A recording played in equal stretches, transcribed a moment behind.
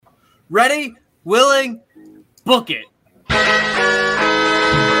Ready, willing, book it.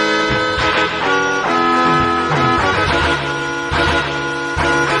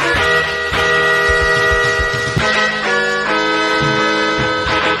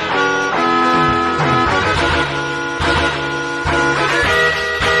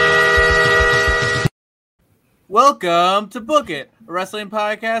 Welcome to Book It, a wrestling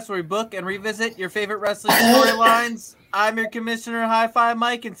podcast where we book and revisit your favorite wrestling storylines. I'm your commissioner, High Five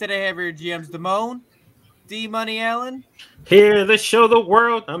Mike, and today I have your GMs, Damone, D Money Allen. Here to show the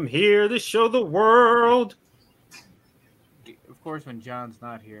world. I'm here to show the world. Of course, when John's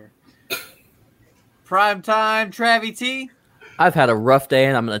not here. Prime time, Travie T. I've had a rough day,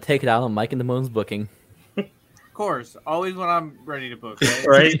 and I'm going to take it out on Mike and Damone's booking. Of course, always when I'm ready to book. Right?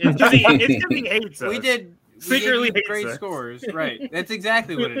 Right? It's because he hates us. We did great scores. Right. That's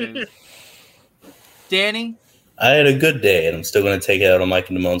exactly what it is. Danny? I had a good day, and I'm still going to take it out on Mike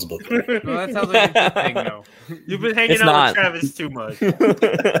and Damone's book. Well, that sounds like a good thing, though. You've been hanging out with Travis too much. And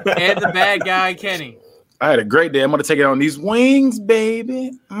the bad guy, Kenny. I had a great day. I'm going to take it out on these wings,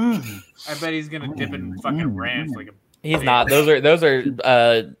 baby. I bet he's going to dip in fucking ranch like a He's bitch. Not. Those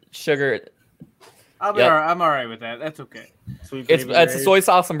are sugar. I'm all right with that. That's okay. It's soy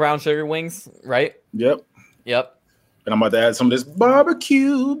sauce and brown sugar wings, right? Yep. And I'm about to add some of this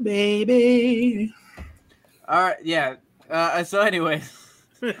barbecue, baby. All right, yeah. So anyway,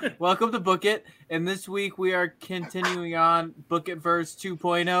 welcome to Book It. And this week we are continuing on Book It Verse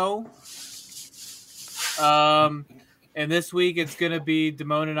 2.0. And this week it's going to be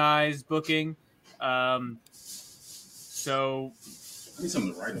Damone and I's booking. So I need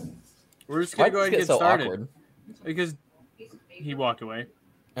something to write on. We're just going to go ahead and get started. Awkward? Because he walked away.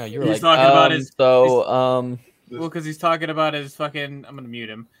 Oh, you were he's talking about his... Well, because he's talking about his fucking... I'm going to mute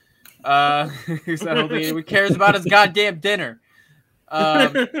him. Who cares about his goddamn dinner?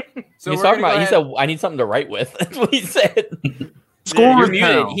 So he's talking about... He said, I need something to write with. That's what he said. Score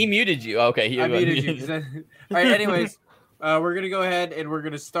muted. He muted you. Okay. I muted you. All right, anyways. We're going to go ahead and we're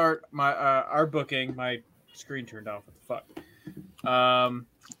going to start my our booking. My screen turned off. What the fuck?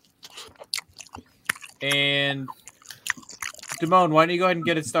 And... Damone, why don't you go ahead and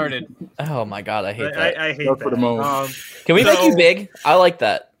get it started? Oh my god, I hate that. I hate that. For Damone. Can we make you big? I like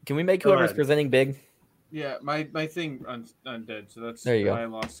that. Can we make whoever's presenting big? Yeah, my thing undead, so that's there you go. I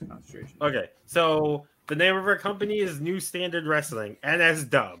lost concentration. Okay, so the name of our company is New Standard Wrestling, NS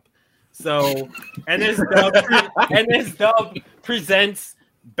Dub. So NS Dub presents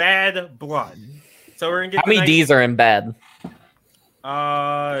Bad Blood. So we're gonna get how many D's are in bad?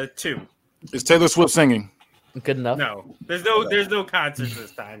 2. Is Taylor Swift singing? Good enough. No, there's no concerts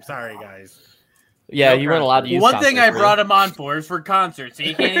this time. Sorry, guys. Yeah, no you weren't allowed to use. One thing I brought him on for is for concerts. So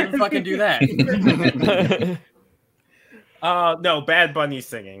you can't even fucking do that. No, Bad Bunny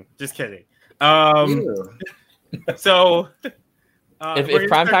singing. Just kidding. So if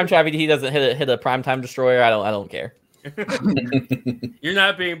Primetime Travie T doesn't hit a Primetime Destroyer, I don't care. You're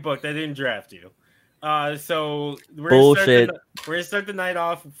not being booked. I didn't draft you. So we're gonna start the night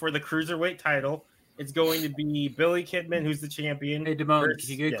off for the cruiserweight title. It's going to be Billy Kidman, who's the champion. Hey, Damone, can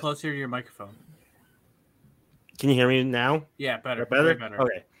you get closer to your microphone? Can you hear me now? Yeah, better.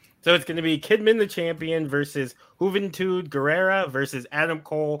 Okay. So it's going to be Kidman, the champion, versus Juventud Guerrera versus Adam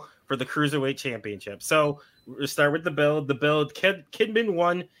Cole for the Cruiserweight Championship. So we'll start with the build. Kidman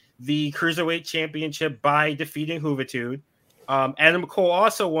won the Cruiserweight Championship by defeating Juventud. Adam Cole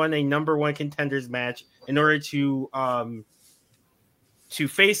also won a number 1 contenders match in order to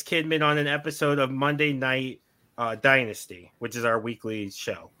face Kidman on an episode of Monday Night Dynasty, which is our weekly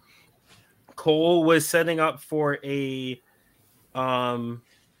show. Cole was setting up for a Panama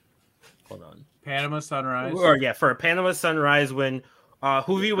Sunrise. For a Panama Sunrise when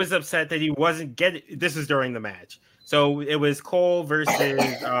Juvi was upset that he wasn't getting. This is during the match, so it was Cole versus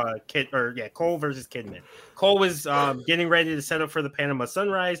Cole versus Kidman. Cole was getting ready to set up for the Panama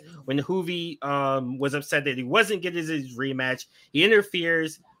Sunrise when Juvi was upset that he wasn't getting his rematch. He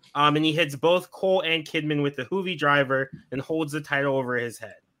interferes and he hits both Cole and Kidman with the Juvi driver and holds the title over his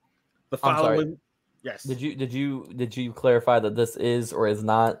head. The following, yes. Did you clarify that this is or is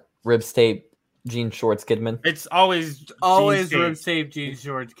not ribs tape Gene Shorts Kidman? It's always ribs tape Gene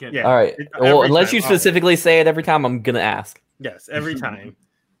Shorts Kidman. Yeah. All right. Well, unless you specifically say it every time, I'm gonna ask. Yes, every time.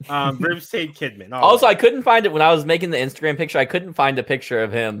 Ribs tape Kidman. Also, I couldn't find it when I was making the Instagram picture. I couldn't find a picture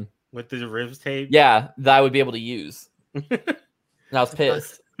of him with the ribs tape. Yeah, that I would be able to use. And I was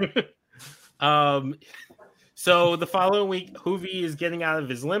pissed. So the following week, Juvi is getting out of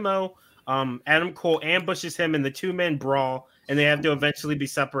his limo. Adam Cole ambushes him in the 2-man brawl, and they have to eventually be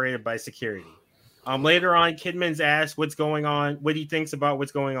separated by security. Later on, Kidman's asked what he thinks about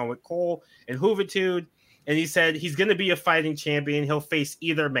what's going on with Cole and Juventud, and he said he's going to be a fighting champion. He'll face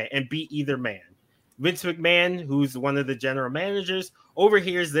either man and beat either man. Vince McMahon, who's one of the general managers,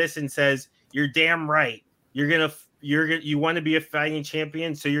 overhears this and says, "You're damn right. You want to be a fighting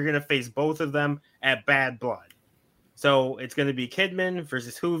champion, so you're gonna face both of them at Bad Blood." So it's gonna be Kidman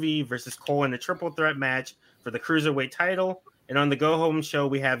versus Juvi versus Cole in a triple threat match for the cruiserweight title. And on the Go Home show,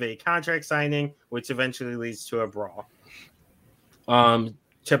 we have a contract signing, which eventually leads to a brawl.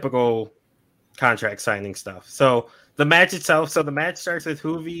 Typical contract signing stuff. So the match itself. So the match starts with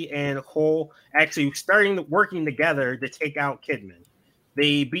Juvi and Cole actually working together to take out Kidman.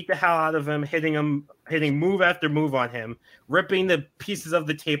 They beat the hell out of him, hitting move after move on him, ripping the pieces of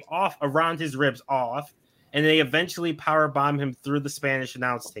the tape off around his ribs off, and they eventually powerbomb him through the Spanish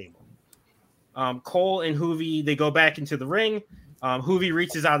announce table. Cole and Juvi, they go back into the ring. Juvi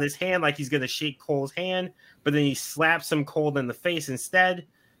reaches out his hand like he's going to shake Cole's hand, but then he slaps him cold in the face instead.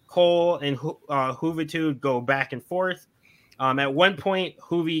 Cole and Juventud go back and forth. At one point,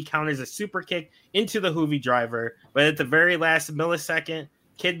 Juvi counters a super kick into the Juvi driver, but at the very last millisecond,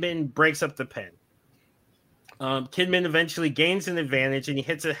 Kidman breaks up the pin. Kidman eventually gains an advantage, and he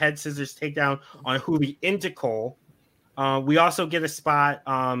hits a head scissors takedown on Juvi into Cole. We also get a spot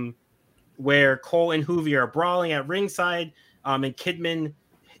where Cole and Juvi are brawling at ringside, and Kidman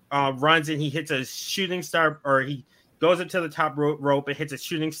runs and he hits a shooting star, or he goes up to the top rope and hits a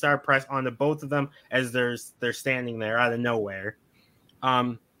shooting star press onto both of them as they're standing there out of nowhere.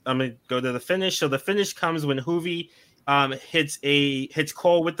 I'm gonna go to the finish. So the finish comes when Juvi hits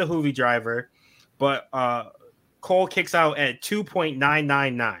Cole with the Juvi driver, but Cole kicks out at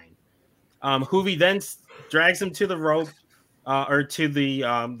 2.999. Juvi then drags him to the rope or to the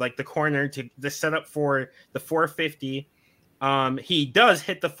the corner to set up for the 450. He does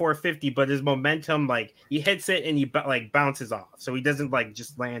hit the 450, but his momentum, he hits it and he bounces off, so he doesn't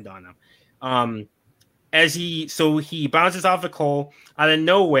just land on him. He bounces off of Cole out of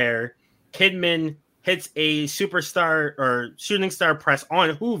nowhere. Kidman hits a superstar or shooting star press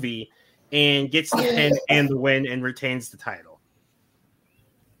on Juvi and gets the pin and the win and retains the title.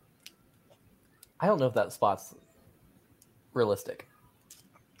 I don't know if that spot's realistic.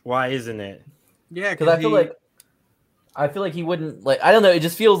 Why isn't it? Yeah, because I feel like he wouldn't I don't know. It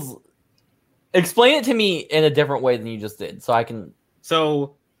just feels. Explain it to me in a different way than you just did, so I can.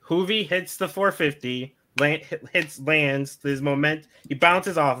 So Juvi hits the 450, lands his moment. He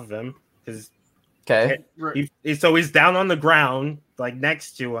bounces off of him because. Okay. So he's down on the ground,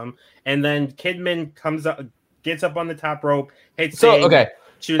 next to him, and then Kidman comes up, gets up on the top rope, hits. So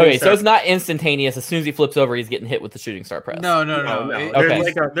it's not instantaneous. As soon as he flips over, he's getting hit with the shooting star press. No.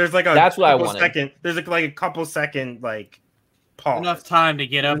 There's a that's what I wanted. There's a couple second pause. Enough time to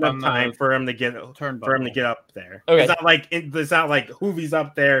get up. Enough time for him to get up there. Okay. It's not like Juvi's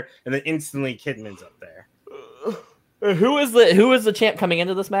up there and then instantly Kidman's up there. Who is the champ coming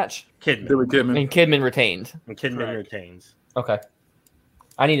into this match? Kidman. And Kidman retained. Retains. Okay.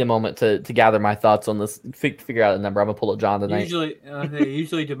 I need a moment to gather my thoughts on this. Figure out a number. I'm gonna pull up John tonight.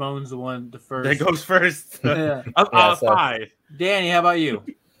 Usually Damone's the first. That goes first. Yeah. 5. Danny, how about you?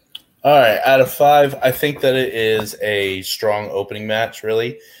 All right, out of 5, I think that it is a strong opening match.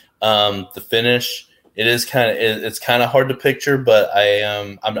 Really, the finish it's kind of hard to picture, but I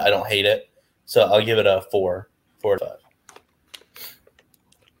don't hate it, so I'll give it a 4. 4 to 5.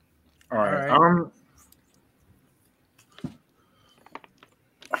 All right.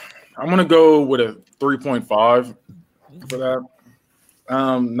 I'm gonna go with a 3.5 for that.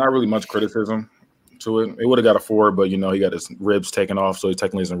 Not really much criticism to it. It would have got a 4, but he got his ribs taken off, so he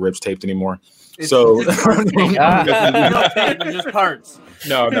technically isn't ribs taped anymore. It's just parts.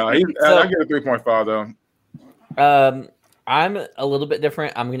 No. I get a 3.5 though. I'm a little bit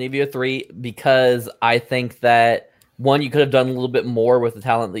different. I'm going to give you a 3 because I think that, one, you could have done a little bit more with the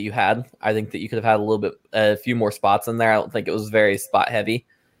talent that you had. I think that you could have had a few more spots in there. I don't think it was very spot heavy.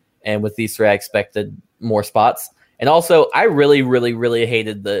 And with these 3, I expected more spots. And also, I really, really, really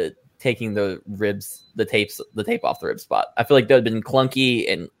hated taking the tape off the rib spot. I feel like that would have been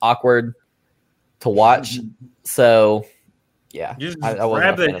clunky and awkward to watch. So, yeah. You just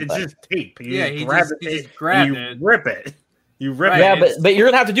grab it. It's just tape. You grab it. You rip it. You rip it. Yeah, but you're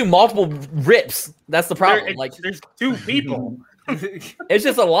going to have to do multiple rips. That's the problem. There's 2 people. It's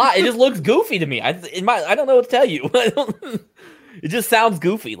just a lot. It just looks goofy to me. I don't know what to tell you. It just sounds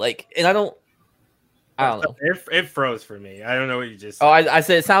goofy. And I don't know. It froze for me. I don't know what you just said. Oh, I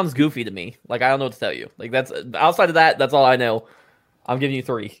said it sounds goofy to me. I don't know what to tell you. That's outside of that. That's all I know. I'm giving you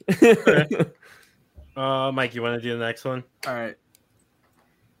 3. Mike, you want to do the next one? All right.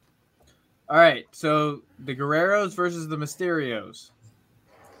 All right, so the Guerreros versus the Mysterios.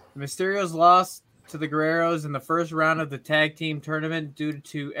 The Mysterios lost to the Guerreros in the first round of the tag team tournament due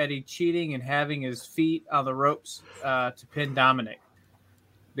to Eddie cheating and having his feet on the ropes to pin Dominic.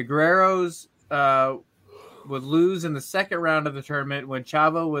 The Guerreros would lose in the second round of the tournament when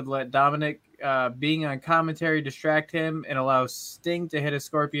Chavo would let Dominic, being on commentary, distract him and allow Sting to hit a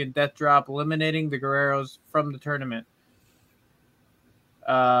Scorpion Death Drop, eliminating the Guerreros from the tournament.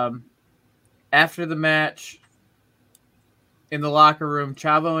 After the match, in the locker room,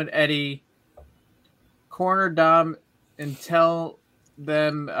 Chavo and Eddie corner Dom and tell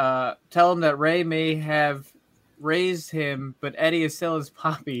him that Ray may have raised him, but Eddie is still his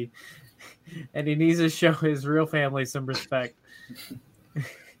poppy, and he needs to show his real family some respect.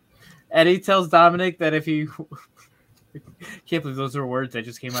 Eddie tells Dominic that if he can't believe those are words that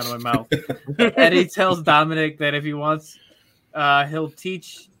just came out of my mouth. Eddie tells Dominic that if he wants, he'll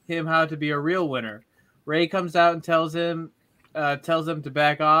teach him how to be a real winner. Ray comes out and tells him to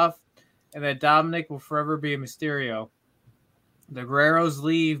back off, and that Dominic will forever be a Mysterio. The Guerreros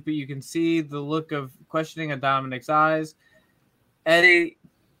leave, but you can see the look of questioning in Dominic's eyes. Eddie,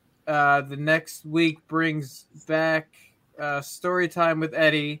 the next week, brings back story time with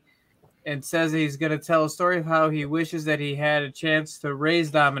Eddie and says he's going to tell a story of how he wishes that he had a chance to raise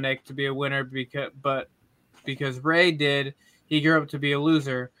Dominic to be a winner, because Ray did, he grew up to be a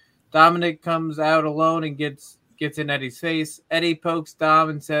loser. Dominic comes out alone and gets in Eddie's face. Eddie pokes Dom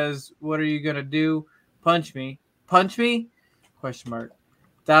and says, "What are you going to do? Punch me." Punch me? ?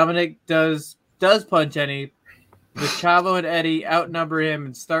 Dominic does punch Eddie, but Chavo and Eddie outnumber him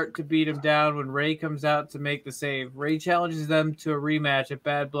and start to beat him down when Ray comes out to make the save. Ray challenges them to a rematch at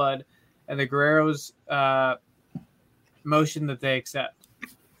Bad Blood, and the Guerreros motion that they accept.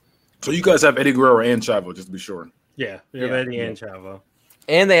 So you guys have Eddie Guerrero and Chavo, just to be sure. Yeah, we have Eddie and Chavo.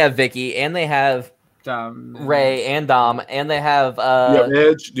 And they have Vicky, and they have Dom, Ray and Dom, and they have you have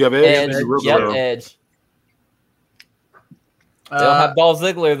Edge. Do you have Edge? Edge. Yep, Edge. They don't have Dolph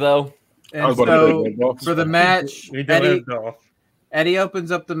Ziggler though. And so for the match, Eddie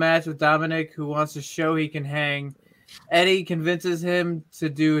opens up the match with Dominic, who wants to show he can hang. Eddie convinces him to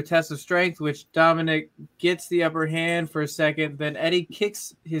do a test of strength, which Dominic gets the upper hand for a second. Then Eddie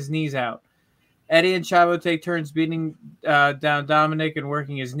kicks his knees out. Eddie and Chavo take turns beating down Dominic and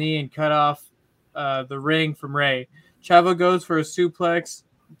working his knee and cut off the ring from Ray. Chavo goes for a suplex.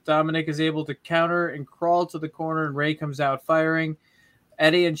 Dominic is able to counter and crawl to the corner, and Ray comes out firing.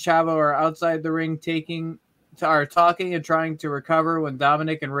 Eddie and Chavo are outside the ring are talking and trying to recover when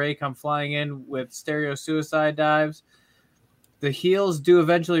Dominic and Ray come flying in with stereo suicide dives. The heels do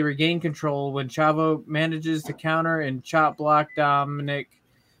eventually regain control when Chavo manages to counter and chop block Dominic.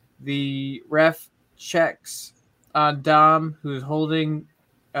 The ref checks on Dom, who's holding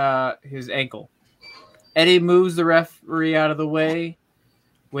his ankle. Eddie moves the referee out of the way.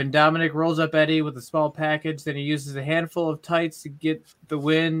 When Dominic rolls up Eddie with a small package, then he uses a handful of tights to get the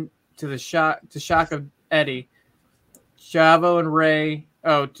win to the shock of Eddie. Chavo and Ray,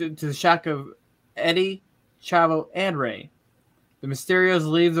 to the shock of Eddie, Chavo, and Ray. The Mysterios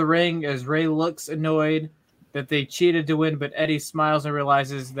leave the ring as Ray looks annoyed that they cheated to win, but Eddie smiles and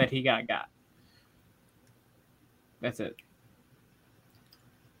realizes that he got. That's it.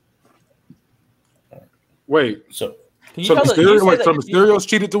 Wait, so Mysterios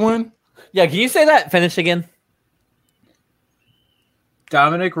cheated to win? Yeah, can you say that? Finish again.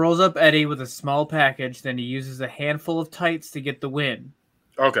 Dominic rolls up Eddie with a small package, then he uses a handful of tights to get the win.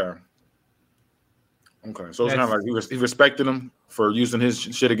 Okay. So it's kind of like he respected him for using his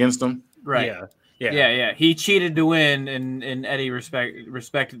shit against him. Right. Yeah. He cheated to win, and Eddie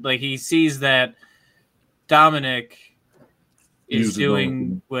respected. Like, he sees that Dominic is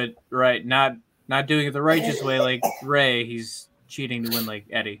doing not doing it the righteous way like Ray. He's cheating to win like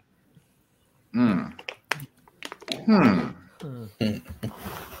Eddie. All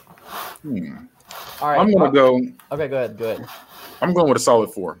right. I'm gonna go. Okay, go ahead. I'm going with a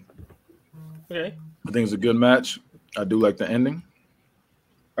solid 4. Okay. I think it's a good match. I do like the ending.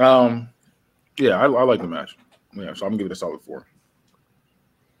 Yeah, I like the match. Yeah, so I'm gonna give it a solid 4.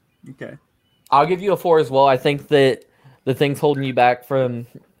 Okay. I'll give you a 4 as well. I think that the things holding you back from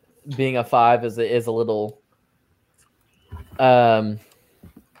being a 5 is a little on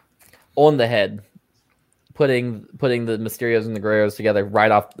the head. Putting the Mysterios and the Guerreros together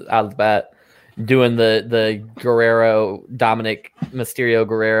right out of the bat, doing the Guerrero, Dominic, Mysterio,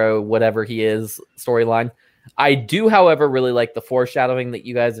 Guerrero, whatever he is storyline. I do, however, really like the foreshadowing that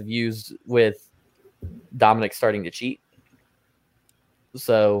you guys have used with Dominic starting to cheat.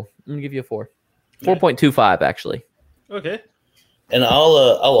 So I'm gonna give you a 4. 4.25 actually. Okay. And I'll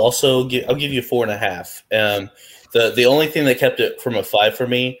also give you 4.5. The only thing that kept it from a 5 for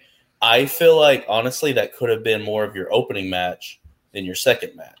me, I feel like honestly that could have been more of your opening match than your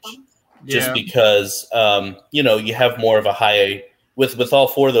second match, just because you have more of a high with all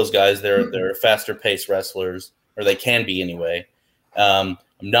 4 of those guys. They're faster paced wrestlers, or they can be anyway. I'm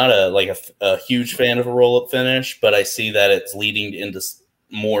not a huge fan of a roll up finish, but I see that it's leading into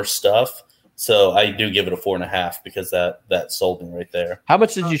more stuff. So I do give it a 4.5 because that sold me right there. How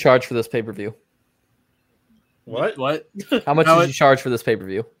much did you charge for this pay-per-view? What? How much did you charge for this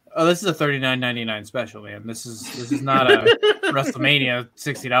pay-per-view? Oh, this is a $39.99 special, man. This is not a WrestleMania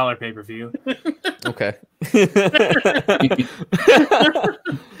 $60 pay-per-view. Okay.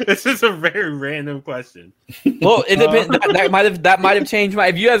 This is a very random question. Well, it depends. That might have changed my.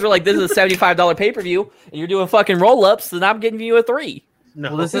 If you guys were like, this is a $75 pay-per-view and you're doing fucking roll-ups, then I'm giving you a 3.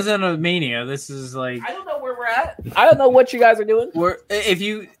 No. Well, this isn't a Mania. This is like, I don't know where we're at. I don't know what you guys are doing.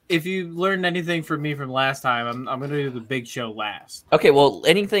 If you learned anything from me from last time, I'm gonna do the Big Show last. Okay, well,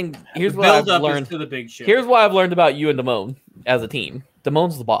 here's what I've learned to the Big Show. Here's what I've learned about you and Damone as a team.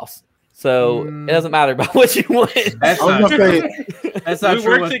 Damone's the boss, so it doesn't matter about what you want. That's not true. That's not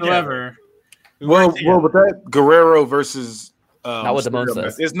true whatsoever. Well, with that Guerrero versus not what Damone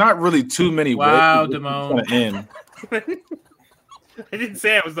says. It's not really too many. Wow, Damone. I didn't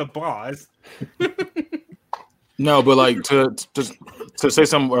say I was the boss. No, but like to say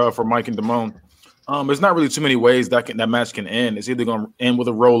something for Mike and Damone, there's not really too many ways that match can end. It's either going to end with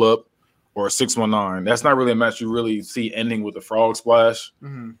a roll up or a 619. That's not really a match you really see ending with a frog splash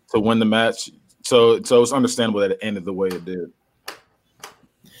to win the match. So it's understandable that it ended the way it did.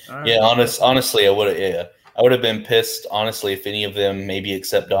 Yeah, honestly, I would have been pissed honestly if any of them, maybe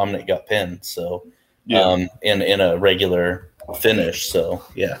except Dominic, got pinned. So in a regular finish. So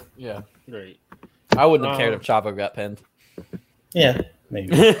yeah, right. I wouldn't have cared if Chavo got pinned. Yeah,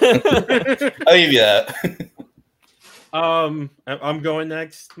 maybe. I'll give you that. I'm going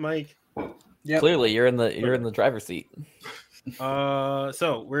next, Mike. Yep. Clearly, you're in the driver's seat.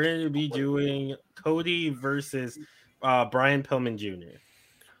 So we're going to be doing Cody versus Brian Pillman Jr.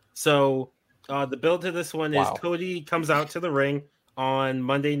 So the build to this one is Cody comes out to the ring on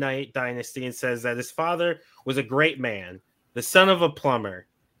Monday Night Dynasty and says that his father was a great man, the son of a plumber.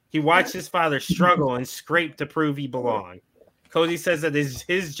 He watched his father struggle and scrape to prove he belonged. Cody says that it's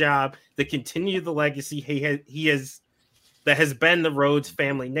his job to continue the legacy that has been the Rhodes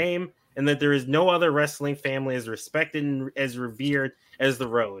family name, and that there is no other wrestling family as respected and as revered as the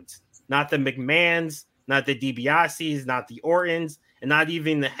Rhodes. Not the McMahons, not the DiBiase's, not the Ortons, and not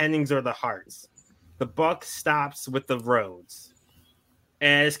even the Hennings or the Harts. The buck stops with the Rhodes.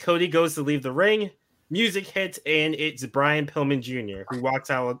 As Cody goes to leave the ring, music hits, and it's Brian Pillman Jr. who walks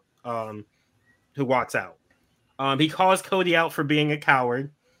out. He calls Cody out for being a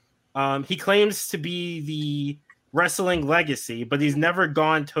coward. He claims to be the wrestling legacy, but he's never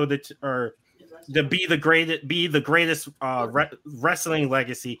gone to be the greatest wrestling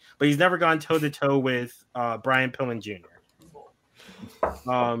legacy. But he's never gone toe to toe with Brian Pillman Jr.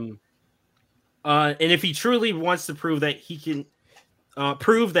 And if he truly wants to prove that he can.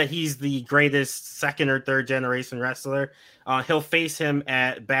 Prove that he's the greatest second or third generation wrestler, he'll face him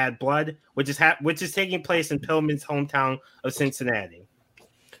at Bad Blood, which is taking place in Pillman's hometown of Cincinnati.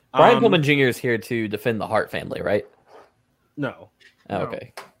 Brian Pillman Jr. is here to defend the Hart family, right? No. Oh,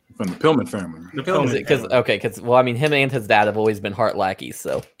 okay. From the Pillman family. Because him and his dad have always been Hart lackeys.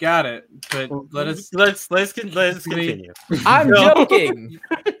 So got it. But let's continue. I'm joking.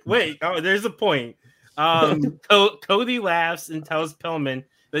 Wait. Oh, there's a point. Cody laughs and tells Pillman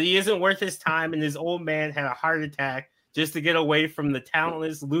that he isn't worth his time and his old man had a heart attack just to get away from the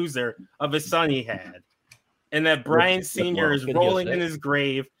talentless loser of a son he had. And that Brian Sr. is rolling in his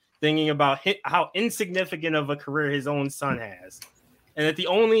grave thinking about how insignificant of a career his own son has. And that the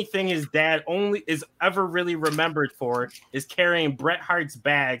only thing his dad only is ever really remembered for is carrying Bret Hart's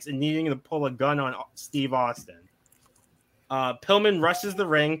bags and needing to pull a gun on Steve Austin. Pillman rushes the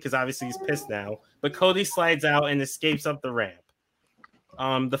ring because obviously he's pissed now, but Cody slides out and escapes up the ramp.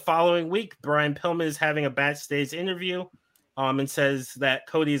 The following week, Brian Pillman is having a backstage interview and says that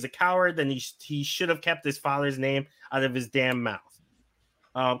Cody is a coward and he should have kept his father's name out of his damn mouth.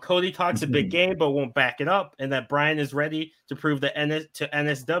 Cody talks a big game but won't back it up, and that Brian is ready to prove to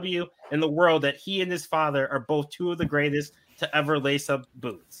NSW and the world that he and his father are both two of the greatest to ever lace up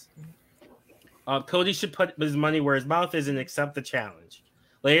boots. Cody should put his money where his mouth is and accept the challenge.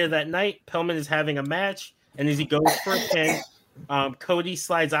 Later that night, Pillman is having a match, and as he goes for a pin, Cody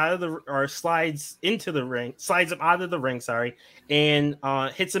slides him out of the ring, and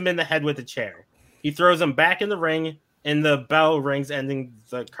hits him in the head with a chair. He throws him back in the ring, and the bell rings, ending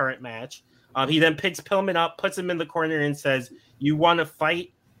the current match. He then picks Pillman up, puts him in the corner, and says, "You want to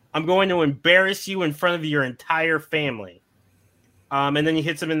fight? I'm going to embarrass you in front of your entire family." And then he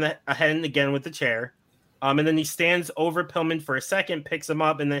hits him in the head again with the chair. And then he stands over Pillman for a second, picks him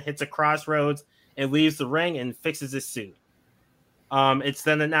up, and then hits a crossroads and leaves the ring and fixes his suit. It's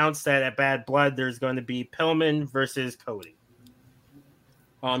then announced that at Bad Blood, there's going to be Pillman versus Cody.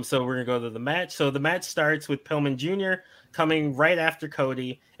 So we're going to go to the match. So the match starts with Pillman Jr. coming right after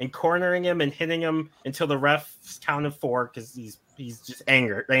Cody and cornering him and hitting him until the ref's count of 4 because he's just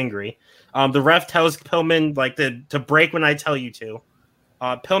angry. The ref tells Pillman to break when I tell you to.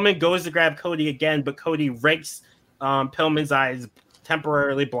 Pillman goes to grab Cody again, but Cody rakes Pillman's eyes,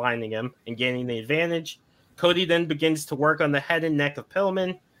 temporarily blinding him and gaining the advantage. Cody then begins to work on the head and neck of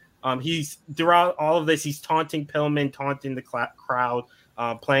Pillman. He's throughout all of this, he's taunting Pillman, taunting the crowd,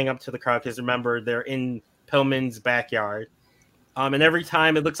 playing up to the crowd because remember they're in Pillman's backyard. And every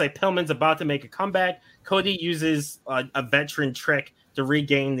time it looks like Pillman's about to make a comeback, Cody uses a veteran trick to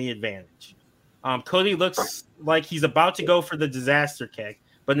regain the advantage. Cody looks like he's about to go for the disaster kick,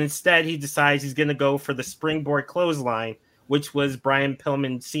 but instead he decides he's going to go for the springboard clothesline, which was Brian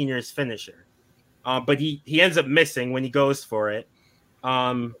Pillman Sr.'s finisher. But he ends up missing when he goes for it.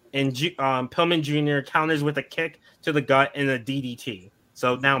 And Pillman Jr. counters with a kick to the gut and a DDT.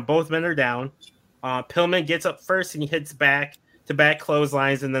 So now both men are down. Pillman gets up first and he hits back-to-back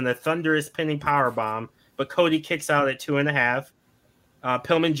clotheslines and then a thunderous pinning powerbomb, but Cody kicks out at 2.5.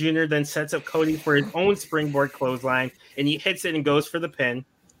 Pillman Jr. then sets up Cody for his own springboard clothesline, and he hits it and goes for the pin.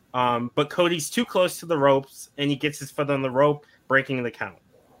 But Cody's too close to the ropes, and he gets his foot on the rope, breaking the count.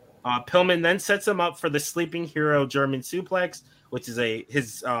 Pillman then sets him up for the Sleeping Hero German suplex, which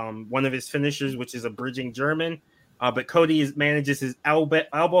is one of his finishers, which is a bridging German. But Cody manages his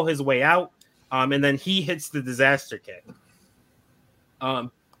elbow his way out, and then he hits the disaster kick.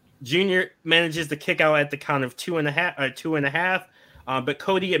 Junior manages to kick out at the count of 2.5. But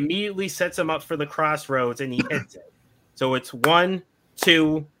Cody immediately sets him up for the crossroads and he hits it. So it's 1,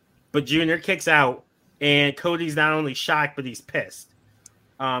 2, but Junior kicks out and Cody's not only shocked, but he's pissed.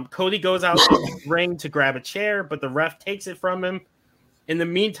 Cody goes out to the ring to grab a chair, but the ref takes it from him. In the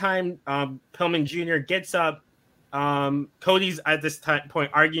meantime, Pillman Jr. gets up. Cody's at this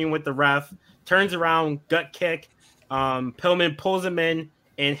point arguing with the ref, turns around, gut kick. Pillman pulls him in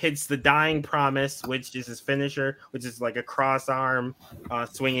and hits the Dying Promise, which is his finisher, which is like a cross arm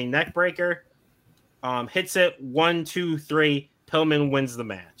swinging neck breaker. Hits it 1, 2, 3. Pillman wins the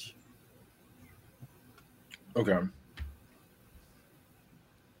match. Okay.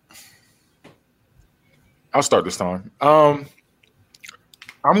 I'll start this time. I'm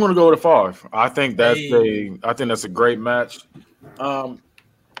going to go with a 5. I think that's a great match.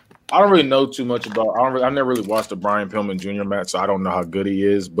 I don't really know too much about. I've never really watched a Brian Pillman Jr. match, so I don't know how good he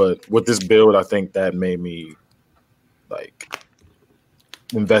is. But with this build, I think that made me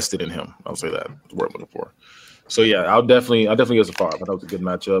invested in him. I'll say that. That's the word I'm looking for. So yeah, I'll definitely give us a 5. I thought it was a good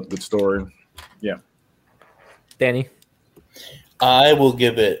matchup, good story. Yeah. Danny, I will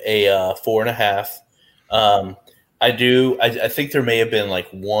give it a 4.5. I think there may have been like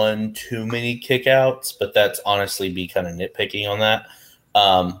 1 too many kickouts, but that's honestly be kind of nitpicking on that.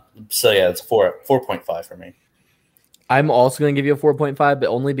 So yeah, it's 4.5 for me. I'm also going to give you a 4.5, but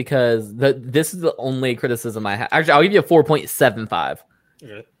only because this is the only criticism I have. Actually, I'll give you a 4.75.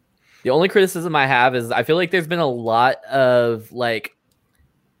 Okay. The only criticism I have is I feel like there's been a lot of like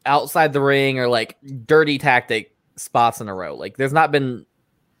outside the ring or like dirty tactic spots in a row. Like there's not been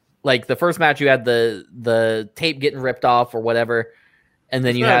like the first match you had the tape getting ripped off or whatever. And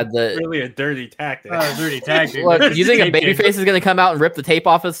then you had the really a dirty tactic. Dirty tactic. Look, you think a babyface is going to come out and rip the tape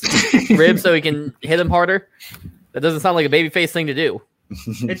off his rib so he can hit him harder? That doesn't sound like a babyface thing to do.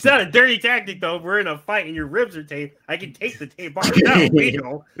 It's not a dirty tactic, though. If we're in a fight and your ribs are taped, I can take the tape off. It's not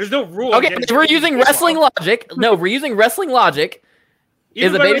illegal. There's no rule. Okay, we're using wrestling logic. No, we're using wrestling logic.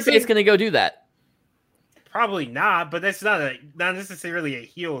 Is a babyface going to go do that? Probably not, but that's not necessarily a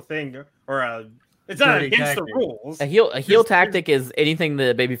heel thing or a. It's not against the rules. A heel tactic is anything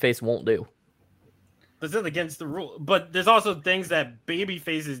the babyface won't do. It's not against the rule, but there's also things that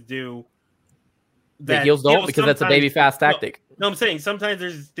babyfaces do that heels don't because that's a baby fast tactic. No, I'm saying sometimes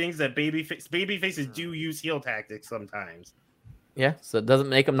there's things that babyfaces do use heel tactics sometimes. Yeah, so it doesn't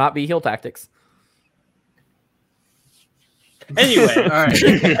make them not be heel tactics. Anyway, all right.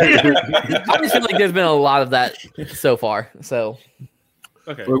 I just feel like there's been a lot of that so far. So,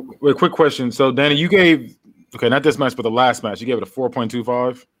 okay. Wait, quick question. So, Danny, you gave not this match, but the last match, you gave it a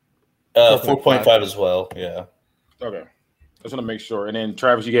 4.25. 4.5 as well. Yeah. Okay. I just want to make sure. And then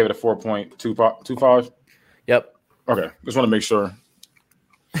Travis, you gave it a 4.25. Yep. Okay, just want to make sure.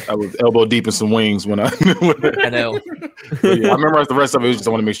 I was elbow deep in some wings when I know. I memorize the rest of it. Just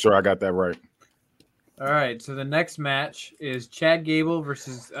want to make sure I got that right. All right, so the next match is Chad Gable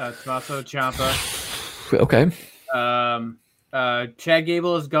versus Tommaso Ciampa. Okay. Chad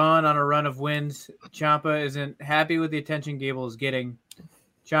Gable is gone on a run of wins. Ciampa isn't happy with the attention Gable is getting.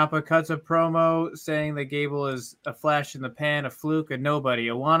 Ciampa cuts a promo saying that Gable is a flash in the pan, a fluke, a nobody,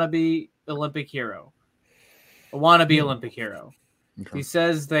 a wannabe Olympic hero. Olympic hero. Okay. He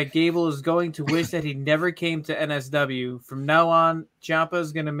says that Gable is going to wish that he never came to NSW. From now on, Ciampa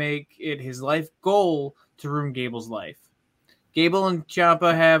is going to make it his life goal to ruin Gable's life. Gable and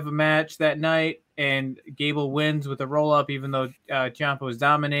Ciampa have a match that night, and Gable wins with a roll-up even though Ciampa was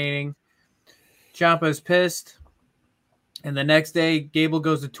dominating. Ciampa is pissed, and the next day, Gable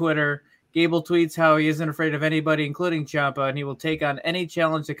goes to Twitter. Gable tweets how he isn't afraid of anybody, including Ciampa, and he will take on any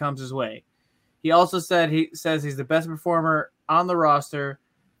challenge that comes his way. He also says he's the best performer on the roster,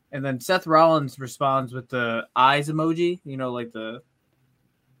 and then Seth Rollins responds with the eyes emoji, like the,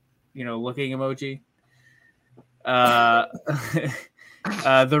 looking emoji. The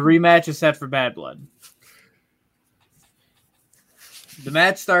rematch is set for Bad Blood. The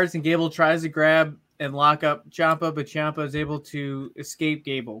match starts, and Gable tries to grab and lock up Ciampa, but Ciampa is able to escape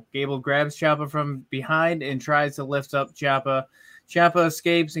Gable. Gable grabs Ciampa from behind and tries to lift up Ciampa. Ciampa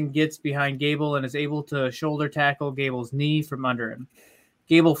escapes and gets behind Gable and is able to shoulder tackle Gable's knee from under him.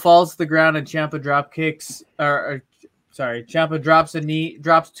 Gable falls to the ground and Ciampa Ciampa drops a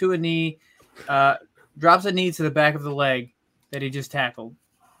knee to the back of the leg that he just tackled.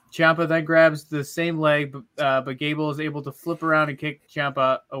 Ciampa then grabs the same leg, but Gable is able to flip around and kick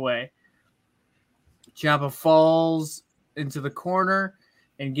Ciampa away. Ciampa falls into the corner,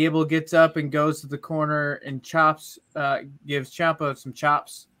 and Gable gets up and goes to the corner and gives Ciampa some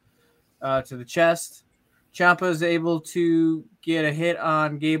chops to the chest. Ciampa is able to get a hit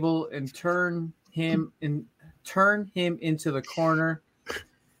on Gable and turn him into the corner.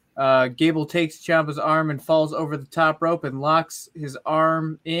 Gable takes Ciampa's arm and falls over the top rope and locks his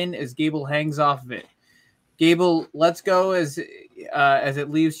arm in as Gable hangs off of it. Gable lets go as it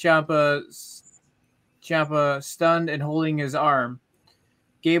leaves Ciampa stunned and holding his arm.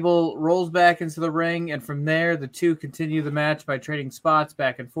 Gable rolls back into the ring, and from there, the two continue the match by trading spots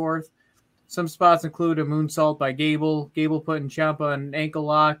back and forth. Some spots include a moonsault by Gable putting Ciampa in an ankle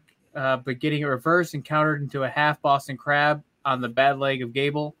lock, but getting it reversed and countered into a half Boston Crab on the bad leg of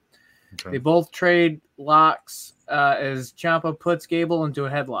Gable. Okay. They both trade locks as Ciampa puts Gable into a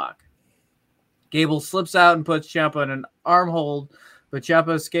headlock. Gable slips out and puts Ciampa in an arm hold, but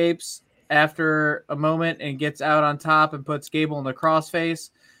Ciampa escapes after a moment and gets out on top and puts Gable in the crossface.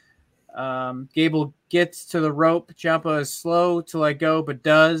 Gable gets to the rope. Ciampa is slow to let go, but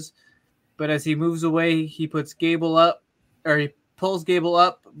does. But as he moves away, he pulls Gable up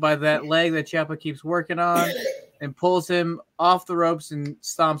by that leg that Ciampa keeps working on and pulls him off the ropes and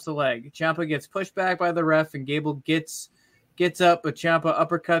stomps the leg. Ciampa gets pushed back by the ref, and Gable gets up, but Ciampa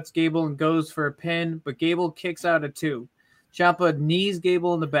uppercuts Gable and goes for a pin, but Gable kicks out at 2. Ciampa knees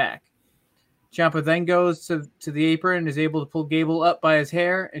Gable in the back. Ciampa then goes to the apron and is able to pull Gable up by his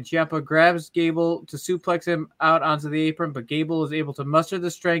hair, and Ciampa grabs Gable to suplex him out onto the apron, but Gable is able to muster the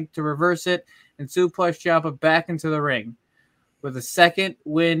strength to reverse it and suplex Ciampa back into the ring. With a second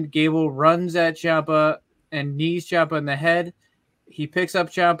wind, Gable runs at Ciampa and knees Ciampa in the head. He picks up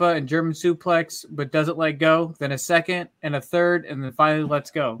Ciampa and German suplex, but doesn't let go. Then a second and a third, and then finally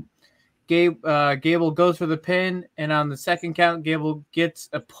lets go. Gable goes for the pin, and on the second count, Gable gets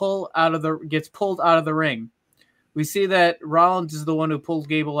pulled out of the ring. We see that Rollins is the one who pulled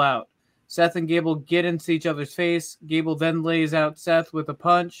Gable out. Seth and Gable get into each other's face. Gable then lays out Seth with a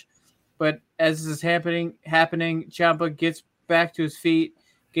punch, but as this is happening, Ciampa gets back to his feet.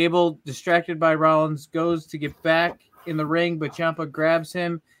 Gable, distracted by Rollins, goes to get back in the ring, but Ciampa grabs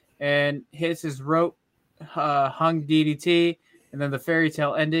him and hits his rope hung DDT. And then the fairy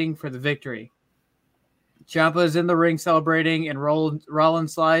tale ending for the victory. Ciampa is in the ring celebrating, and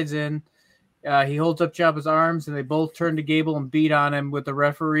Rollins slides in. He holds up Ciampa's arms, and they both turn to Gable and beat on him, with the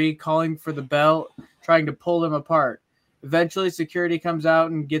referee calling for the bell, trying to pull them apart. Eventually, security comes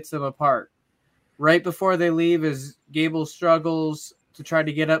out and gets them apart. Right before they leave, as Gable struggles to try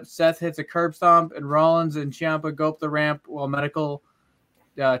to get up, Seth hits a curb stomp, and Rollins and Ciampa go up the ramp while medical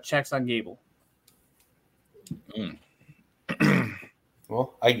checks on Gable.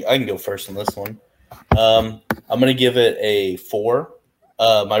 Well, I can go first on this one. I'm going to give it a 4.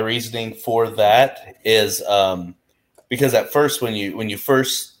 My reasoning for that is because at first when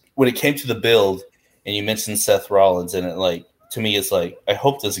it came to the build and you mentioned Seth Rollins and it to me is like, I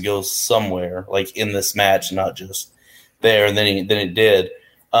hope this goes somewhere, like in this match, not just there. And then it did.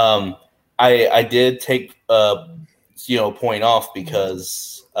 I did take point off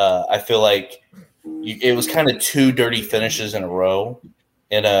because I feel like it was kind of 2 dirty finishes in a row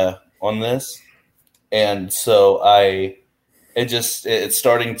on this, and so I'm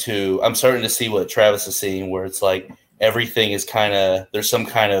starting to see what Travis is seeing, where it's like everything is there's some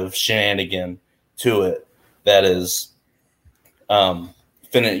kind of shenanigan to it that is kind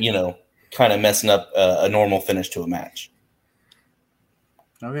of messing up a normal finish to a match.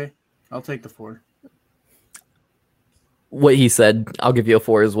 Okay, I'll take the 4. What he said, I'll give you a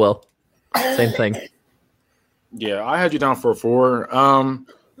 4 as well. Same thing. Yeah, I had you down for a 4.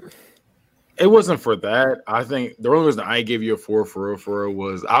 It wasn't for that. I think the only reason I gave you a 4 for real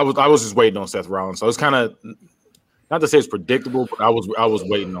was I was just waiting on Seth Rollins. So it's kind of, not to say it's predictable, but I was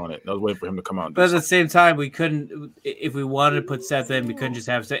waiting on it. I was waiting for him to come out. But at the same time, we couldn't, if we wanted to put Seth in, we couldn't just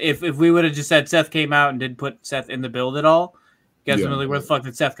have Seth. If we would have just said Seth came out and didn't put Seth in the build at all, guys, really, where the fuck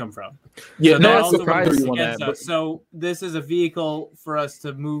did Seth come from? Yeah, so no, that I'm surprised you on that. But... So this is a vehicle for us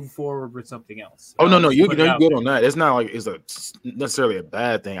to move forward with something else. Oh no, you're good on that. It's not like it's necessarily a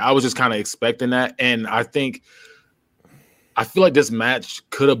bad thing. I was just kind of expecting that, and I feel like this match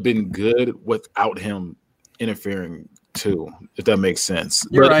could have been good without him interfering too, if that makes sense.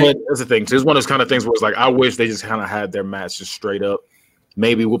 But that's the thing. It's one of those kind of things where it's like I wish they just kind of had their match just straight up,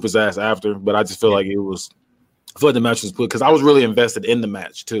 maybe whoop his ass after. But I just feel like it was. I feel like the match was good because I was really invested in the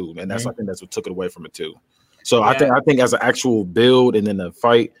match too, and I think that's what took it away from it too. So I think as an actual build and then the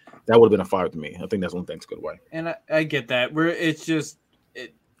fight, that would have been a 5 to me. I think that's one thing to go away. And I get that.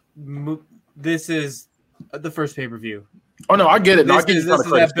 This is the first pay-per-view. Oh no, I get it. This is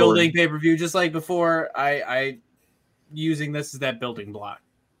that building pay-per-view, just like before. I using this as that building block.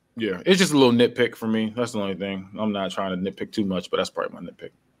 Yeah, it's just a little nitpick for me. That's the only thing. I'm not trying to nitpick too much, but that's probably my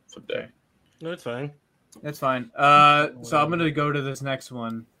nitpick for the day. No, it's fine. That's fine. So I'm going to go to this next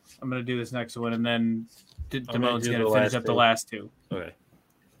one. I'm going to do this next one, and then Damone's going to finish up the last 2. Okay.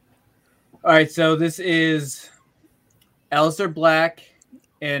 All right, so this is Aleister Black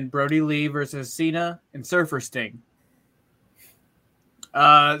and Brody Lee versus Cena and Surfer Sting.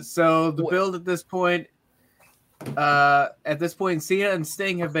 So the build at this point, Cena and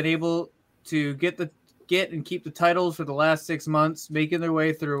Sting have been able to get and keep the titles for the last 6 months, making their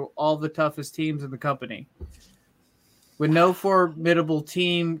way through all the toughest teams in the company. When no formidable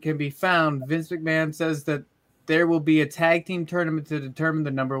team can be found, Vince McMahon says that there will be a tag team tournament to determine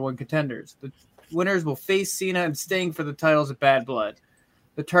the number 1 contenders. The winners will face Cena and Sting for the titles at Bad Blood.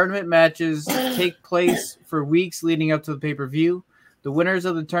 The tournament matches take place for weeks leading up to the pay-per-view. The winners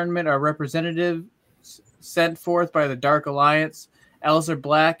of the tournament are representatives sent forth by the Dark Alliance, Aleister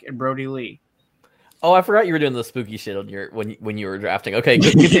Black and Brody Lee. Oh, I forgot you were doing the spooky shit on when you were drafting. Okay,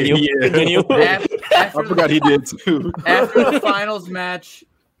 continue. Continue. I forgot he did too. After the finals match,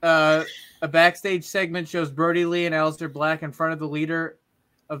 a backstage segment shows Brody Lee and Aleister Black in front of the leader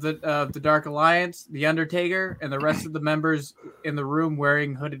of the Dark Alliance, The Undertaker, and the rest of the members in the room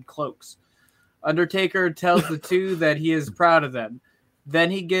wearing hooded cloaks. Undertaker tells the two that he is proud of them.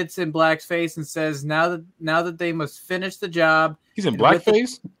 Then he gets in Black's face and says, "Now that they must finish the job." He's in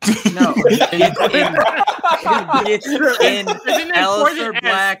blackface? No, it's in Aleister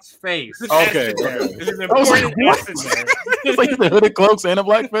Black's face. Okay. This is important. It's like the hooded cloaks and a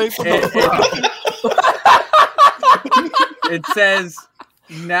blackface. It says,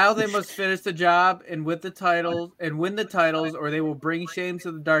 "Now they must finish the job and win the titles, or they will bring shame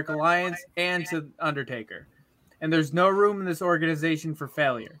to the Dark Alliance and to Undertaker. And there's no room in this organization for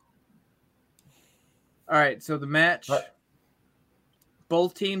failure." All right, so the match.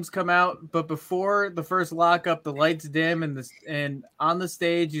 Both teams come out, but before the first lockup, the lights dim, and on the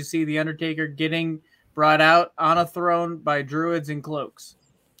stage you see the Undertaker getting brought out on a throne by druids in cloaks.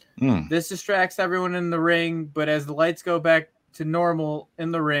 This distracts everyone in the ring, but as the lights go back to normal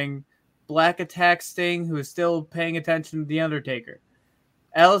in the ring, Black attacks Sting, who is still paying attention to the Undertaker.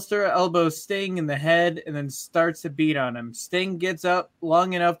 Aleister elbows Sting in the head and then starts to beat on him. Sting gets up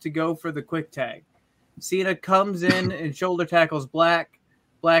long enough to go for the quick tag. Cena comes in and shoulder tackles Black.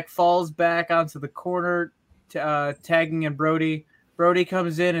 Black falls back onto the corner, tagging in Brody. Brody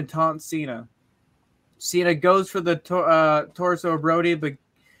comes in and taunts Cena. Cena goes for the torso of Brody, but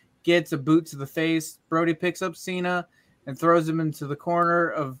gets a boot to the face. Brody picks up Cena and throws him into the corner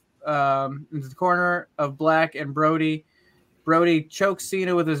of Black and Brody. Brody chokes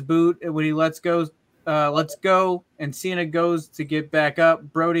Cena with his boot, and when he lets go, and Cena goes to get back up,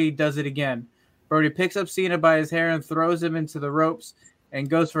 Brody does it again. Brody picks up Cena by his hair and throws him into the ropes and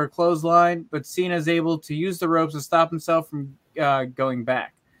goes for a clothesline, but Cena is able to use the ropes to stop himself from going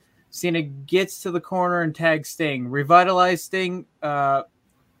back. Cena gets to the corner and tags Sting. Revitalized Sting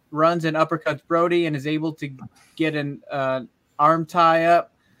runs and uppercuts Brody and is able to get an arm tie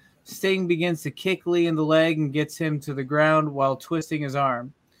up. Sting begins to kick Lee in the leg and gets him to the ground while twisting his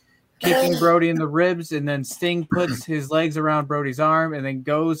arm, kicking Brody in the ribs, and then Sting puts his legs around Brody's arm and then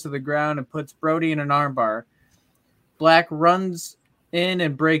goes to the ground and puts Brody in an armbar. Black runs in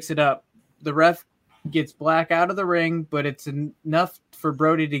and breaks it up. The ref gets Black out of the ring, but it's enough for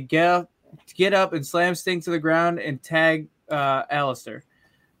Brody to get up and slam Sting to the ground and tag Alistair.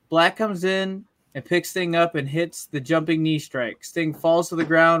 Black comes in and picks Sting up and hits the jumping knee strike. Sting falls to the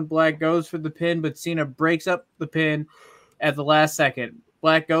ground. Black goes for the pin, but Cena breaks up the pin at the last second.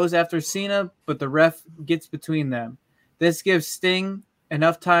 Black goes after Cena, but the ref gets between them. This gives Sting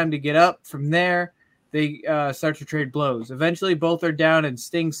enough time to get up. From there, they start to trade blows. Eventually, both are down, and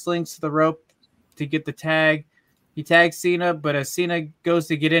Sting slinks to the rope to get the tag. He tags Cena, but as Cena goes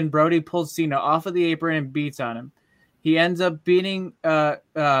to get in, Brody pulls Cena off of the apron and beats on him. He ends up ends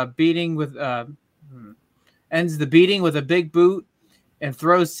the beating with a big boot and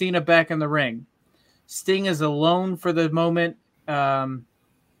throws Cena back in the ring. Sting is alone for the moment, and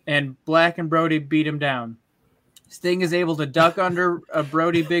Black and Brody beat him down. Sting is able to duck under a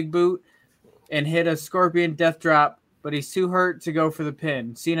Brody big boot and hit a Scorpion death drop, but he's too hurt to go for the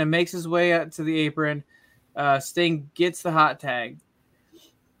pin. Cena makes his way out to the apron. Sting gets the hot tag.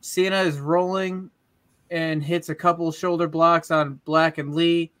 Cena is rolling and hits a couple shoulder blocks on Black and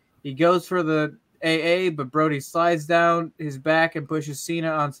Lee. He goes for the AA, but Brody slides down his back and pushes Cena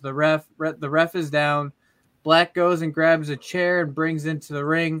onto the ref. The ref is down. Black goes and grabs a chair and brings it into the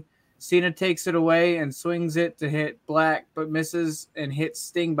ring. Cena takes it away and swings it to hit Black, but misses and hits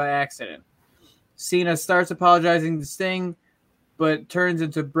Sting by accident. Cena starts apologizing to Sting, but turns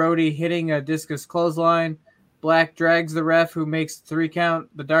into Brody hitting a discus clothesline. Black drags the ref, who makes the 3 count.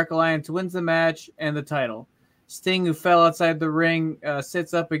 The Dark Alliance wins the match and the title. Sting, who fell outside the ring,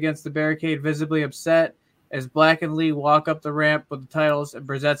 sits up against the barricade, visibly upset, as Black and Lee walk up the ramp with the titles and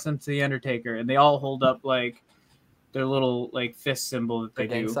presents them to the Undertaker. And they all hold up like their little like fist symbol that they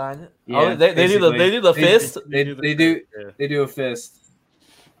do. Sign it. Yeah, oh, they do the fist. They do a fist.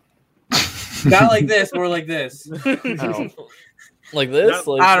 Not like this, more like this. Oh. Like this?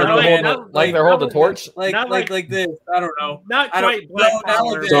 Like, I don't know. Like they're holding the torch? Like this. I don't know. Not quite Black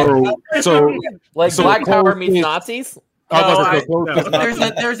Power. So Black Power meets Nazis?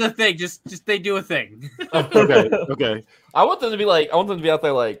 There's a thing. Just they do a thing. Okay. I want them to be out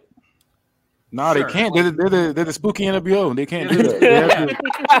there like. No, sure. They can't. They're the spooky NWO. They can't do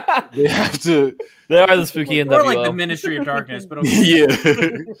that. They have to. They are the spooky NWO. Or like the Ministry of Darkness, but okay.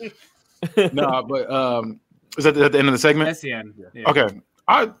 Yeah. No, but is that at the end of the segment? That's the end. Yeah. Okay.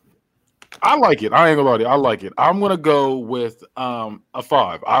 I like it. I ain't gonna lie to you. I like it. I'm gonna go with a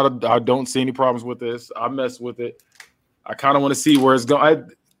 5. I don't see any problems with this. I mess with it. I kind of want to see where it's going.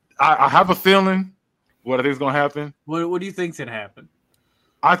 I have a feeling what I think is gonna happen. What do you think's gonna happen?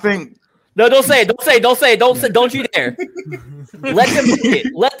 I think. No, don't say it. Don't you dare.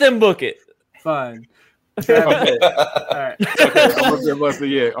 Let them book it. Fine. Okay. All right. Okay.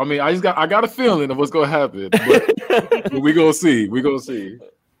 Yeah. I mean, I got a feeling of what's gonna happen, but we gonna see.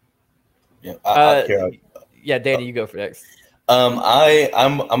 Yeah. Yeah, Danny, you go for next. I'm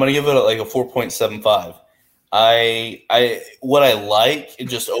gonna give it like a 4.75. What I like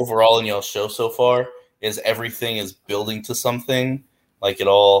just overall in y'all's show so far is everything is building to something. Like it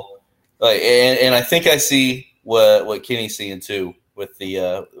all. And I think I see what Kenny's seeing too with the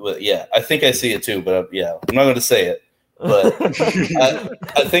I think I see it too, but I'm not going to say it, but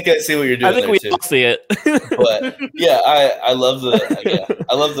I think I see what you're doing. I think we all see it, but I love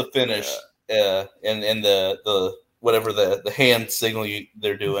the finish and the whatever the hand signal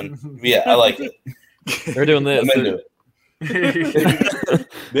they're doing. Yeah, I like it. They're doing this. I'm into it.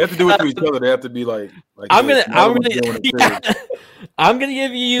 They have to do it to each other. They have to be like I'm gonna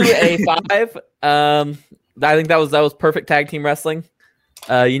give you a 5. I think that was perfect tag team wrestling.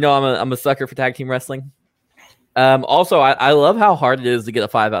 I'm a sucker for tag team wrestling. Also, I love how hard it is to get a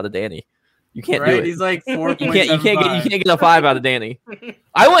 5 out of Danny. You can't do it. He's like 4. You can't get a 5 out of Danny.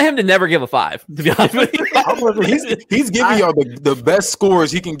 I want him to never give a 5. To be honest with you, he's giving y'all the best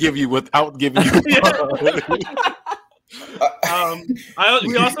scores he can give you without giving you.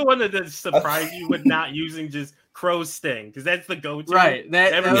 We also wanted to surprise you with not using just Crow Sting, because that's the go-to. Right,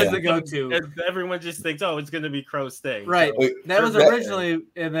 that was the go-to. Everyone just thinks, it's going to be Crow Sting. Right, so, that was originally,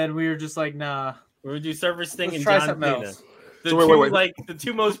 and then we were just like, nah. We would do Surfer Sting and try John something Cena. else. The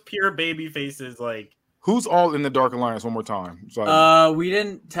two most pure baby faces, like Who's all in the Dark Alliance one more time? So we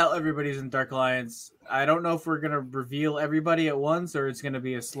didn't tell everybody's in Dark Alliance. I don't know if we're gonna reveal everybody at once or it's gonna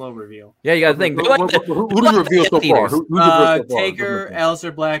be a slow reveal. Yeah, you got to think. Who did you reveal so far? Taker,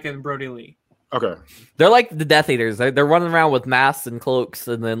 Aleister Black, and Brody Lee. Okay. They're like the Death Eaters. They're running around with masks and cloaks,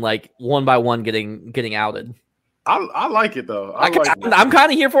 and then like one by one getting outed. I like it though. I'm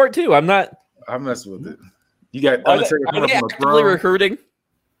kind of here for it too. I'm messing with it. You got are they actively recruiting?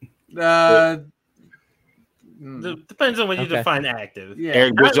 Depends on when you define active. Yeah.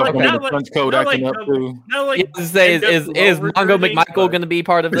 Eric Bush on the punch code acting up too. Is Mongo McMichael going to be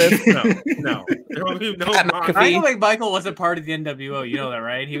part of this? No. Mongo McMichael wasn't part of the NWO. You know that,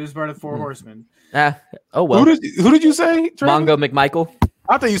 right? He was part of Four Horsemen. Oh well. Who did you say? Trey? Mongo McMichael.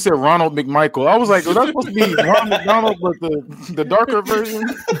 I thought you said Ronald McMichael. I was like, was that supposed to be Ronald McDonald, but the darker version?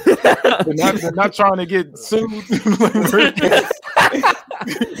 They're not trying to get sued.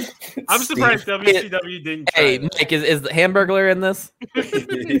 I'm surprised WCW didn't. Hey, Mike, is the Hamburglar in this?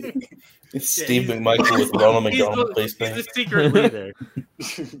 It's Steve McMichael with Ronald McDonald placement. He's the secret leader.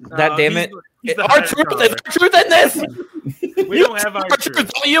 That damn it! R-Truth in this. We don't have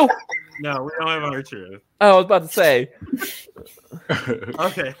R-Truth. You? No, we don't have R-Truth. Oh, I was about to say.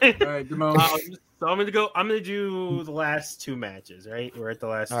 Okay. All right, so I'm gonna do the last two matches. Right, we're at the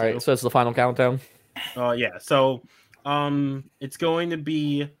last. All right, so it's the final countdown. Yeah. So, it's going to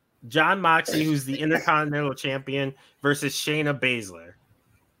be Jon Moxley, who's the Intercontinental Champion, versus Shayna Baszler.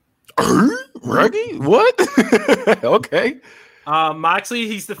 Reggie? What? Okay. Moxley,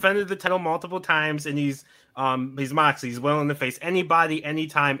 he's defended the title multiple times, and he's Moxley. He's willing to face anybody,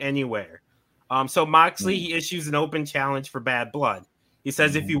 anytime, anywhere. So Moxley, he issues an open challenge for Bad Blood. He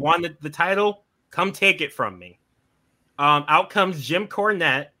says, if you want the title, come take it from me. Out comes Jim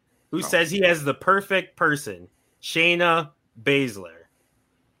Cornette, who says he has the perfect person, Shayna Baszler.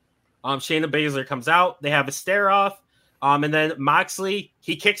 Shayna Baszler comes out. They have a stare-off. And then Moxley,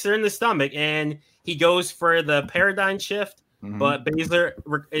 he kicks her in the stomach, and he goes for the paradigm shift, but Baszler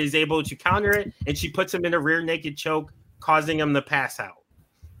is able to counter it, and she puts him in a rear naked choke, causing him to pass out.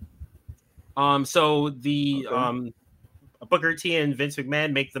 So the Booker T and Vince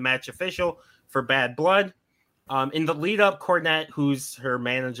McMahon make the match official for Bad Blood. In the lead-up, Cornette, who's her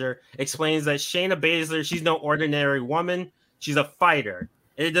manager, explains that Shayna Baszler, she's no ordinary woman. She's a fighter.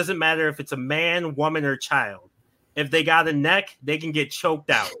 And it doesn't matter if it's a man, woman, or child. If they got a neck, they can get choked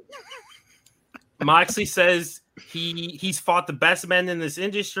out. Moxley says he's fought the best men in this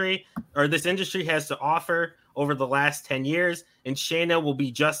industry, or this industry has to offer over the last 10 years, and Shayna will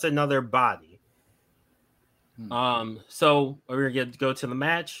be just another body. So we're going to go to the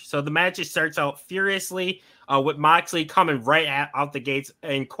match. So the match starts out furiously with Moxley coming right out the gates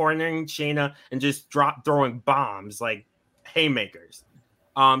and cornering Shayna and just throwing bombs like haymakers.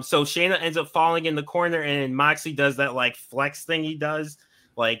 So Shayna ends up falling in the corner, and Moxley does that like flex thing he does,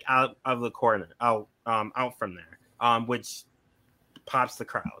 like out of the corner, out from there, which pops the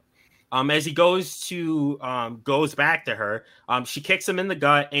crowd. As he goes back to her, she kicks him in the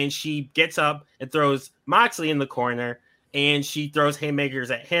gut, and she gets up and throws Moxley in the corner, and she throws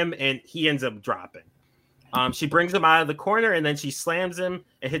haymakers at him, and he ends up dropping. She brings him out of the corner, and then she slams him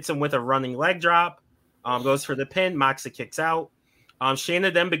and hits him with a running leg drop. Goes for the pin. Moxley kicks out.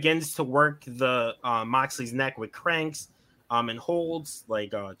 Shayna then begins to work the Moxley's neck with cranks and holds,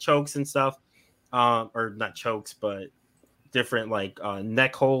 like chokes and stuff. Or not chokes, but different like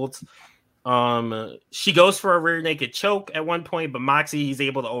neck holds. She goes for a rear naked choke at one point, but Moxley, he's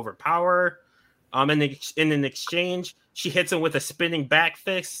able to overpower her. In an exchange, she hits him with a spinning back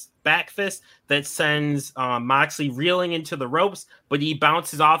fist that sends Moxley reeling into the ropes, but he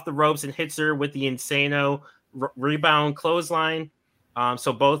bounces off the ropes and hits her with the Insano rebound clothesline.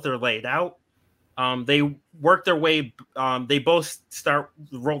 So both are laid out. They work their way. They both start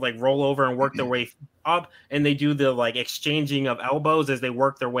roll over and work their way up, and they do the like exchanging of elbows as they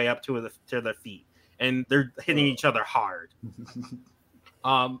work their way up to their feet, and they're hitting each other hard.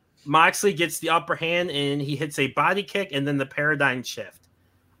 Moxley gets the upper hand, and he hits a body kick and then the paradigm shift.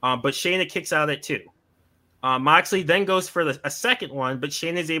 But Shayna kicks out at two. Moxley then goes for a second one, but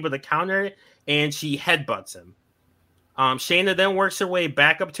Shayna's able to counter it, and she headbutts him. Shayna then works her way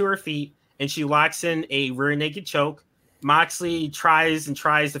back up to her feet, and she locks in a rear naked choke. Moxley tries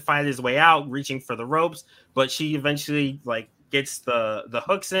to fight his way out, reaching for the ropes, but she eventually like gets the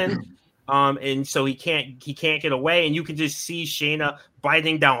hooks in, and so he can't get away, and you can just see Shayna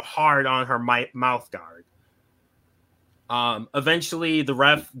biting down hard on her mouth guard. Eventually, the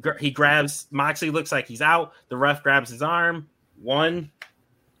ref he grabs Moxley. Looks like he's out. The ref grabs his arm. 1,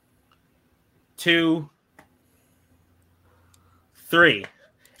 2, 3.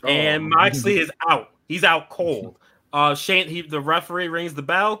 And Moxley is out. He's out cold. The referee rings the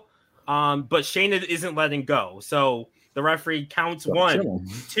bell, but Shayna isn't letting go. So the referee counts 1,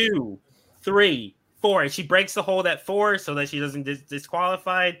 2, 3, 4, and she breaks the hold at 4 so that she doesn't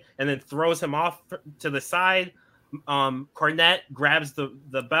disqualified, and then throws him off to the side. Cornette grabs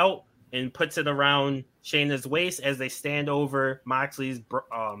the belt and puts it around Shayna's waist as they stand over Moxley's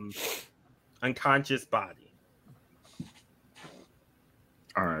unconscious body.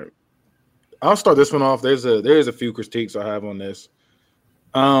 All right, I'll start this one off. There's a few critiques I have on this.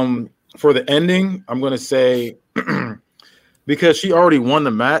 For the ending, I'm going to say because she already won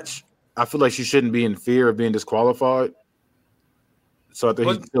the match, I feel like she shouldn't be in fear of being disqualified. So I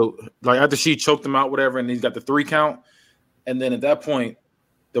think after she choked him out, whatever, and he's got the 3 count, and then at that point,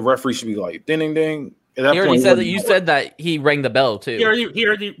 the referee should be like, ding, ding, ding. At that point, you said that he rang the bell too.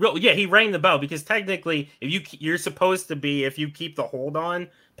 He rang the bell because technically, you're supposed to be, if you keep the hold on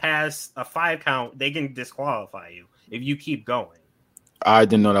past a 5 count, they can disqualify you if you keep going. I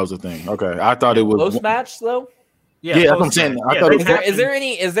didn't know that was a thing. Okay, I thought it was post match though. Yeah, that's what I'm saying. I thought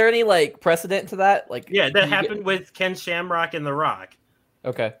is there any like precedent to that? Like, that happened with Ken Shamrock and The Rock.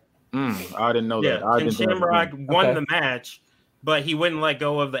 Okay, I didn't know that. Ken Shamrock won the match, but he wouldn't let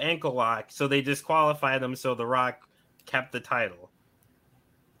go of the ankle lock, so they disqualified him. So The Rock kept the title.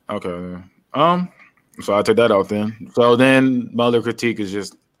 Okay, so I take that out then. So then my other critique is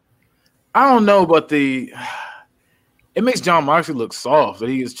just, I don't know, but it makes Jon Moxley look soft that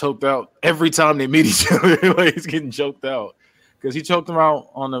he gets choked out every time they meet each other. Like he's getting choked out because he choked him out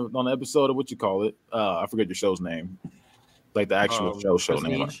on the episode of what you call it. I forget your show's name, like the actual show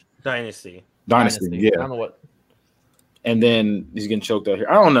name. Dynasty. Yeah. I don't know what. And then he's getting choked out here.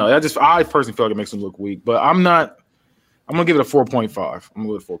 I don't know. I personally feel like it makes him look weak, but I'm not. I'm gonna give it a 4.5. I'm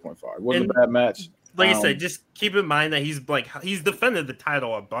gonna give it a 4.5. It wasn't a bad match. Like I said, just keep in mind that he's defended the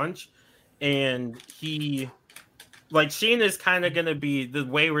title a bunch, and Shayna's kind of going to be, the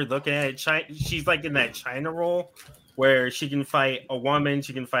way we're looking at it, she's like in that China role where she can fight a woman,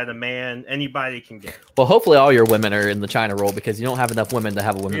 she can fight a man, anybody can get her. Well, hopefully all your women are in the China role because you don't have enough women to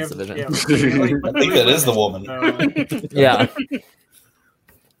have a women's division. I think that is the woman. Yeah.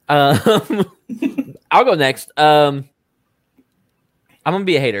 I'll go next. I'm going to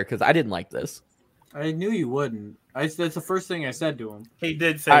be a hater because I didn't like this. I knew you wouldn't. That's the first thing I said to him. He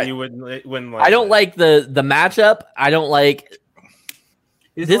did say you wouldn't like I don't like the matchup. I don't like.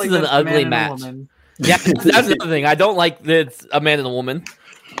 This is an ugly match. Yeah, that's another thing. I don't like that it's a man and a woman.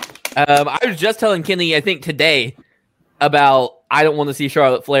 I was just telling Kenny, I think today, about I don't want to see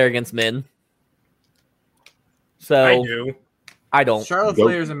Charlotte Flair against men. So I do. I don't. Charlotte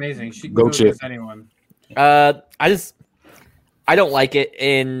Flair is amazing. She can go against anyone. I don't like it,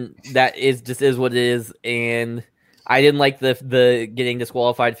 and that is what it is. And I didn't like the getting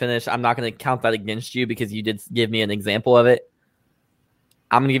disqualified finish. I'm not going to count that against you because you did give me an example of it.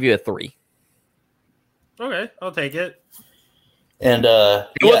 I'm going to give you a 3. Okay, I'll take it. And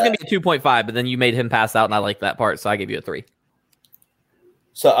it was going to be a 2.5, but then you made him pass out, and I like that part, so I gave you a 3.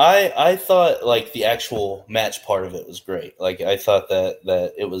 So I thought like the actual match part of it was great. Like I thought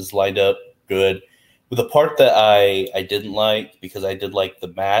that it was lined up good. The part that I didn't like, because I did like the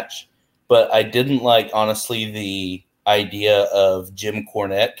match, but I didn't like, honestly, the idea of Jim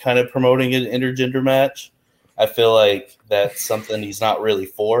Cornette kind of promoting an intergender match. I feel like that's something he's not really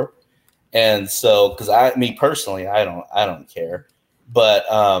for. And so, because me personally, I don't care. But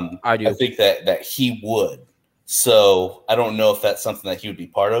I do. I think that he would. So I don't know if that's something that he would be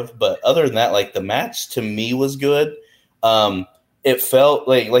part of. But other than that, like the match to me was good. It felt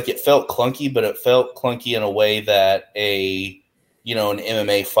like it felt clunky, but it felt clunky in a way that an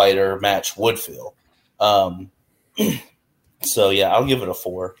MMA fighter match would feel. So yeah, I'll give it a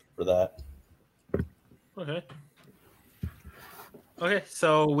 4 for that. Okay,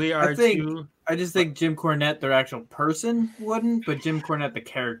 so we are. I just think Jim Cornette, their actual person, wouldn't, but Jim Cornette, the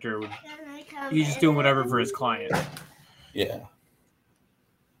character, would. He's just doing whatever for his client. Yeah.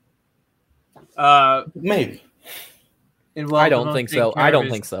 Maybe. I don't think so.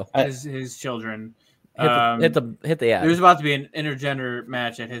 His children. Hit the ad. There's about to be an intergender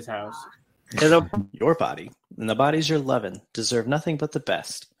match at his house. Your body and the bodies you're loving deserve nothing but the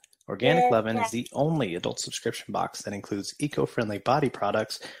best. Organic Lovin' is the only adult subscription box that includes eco-friendly body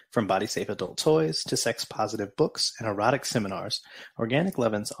products, from body-safe adult toys to sex-positive books and erotic seminars. Organic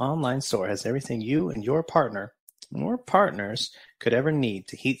Lovin's online store has everything you and your partner or partners could ever need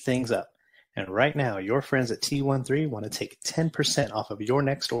to heat things up. And right now, your friends at T13 want to take 10% off of your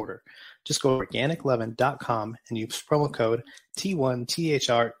next order. Just go to organiclovin.com and use promo code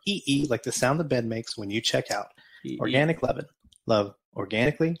T1THREE, like the sound the bed makes when you check out. Organic Lovin'. Love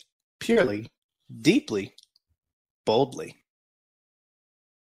organically, purely, deeply, boldly.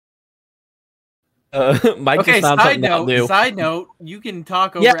 Mike Okay, just found something out new. side note, you can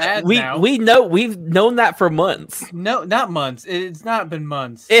talk over ads now. We know, we've known that for months. No, not months. It's not been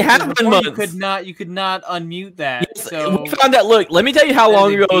months. It has been months. You could not unmute that. Yes, so we found out. Look, let me tell you how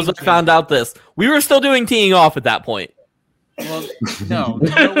long ago I found out this. We were still doing teeing off at that point. Well, no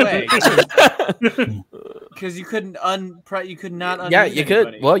way. Because you couldn't you could not unmute Yeah, you anybody.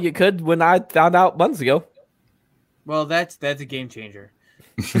 could. Well, you could when I found out months ago. Well, that's a game changer.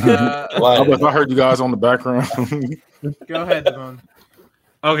 I heard you guys on the background. Go ahead, Devon.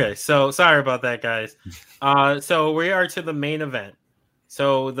 Okay, so sorry about that, guys. So we are to the main event.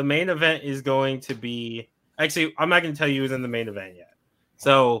 So the main event is going to be actually. I'm not going to tell you who's in the main event yet.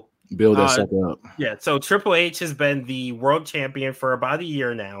 So build that sucker up. Yeah. So Triple H has been the world champion for about a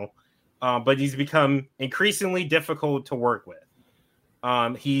year now, but he's become increasingly difficult to work with.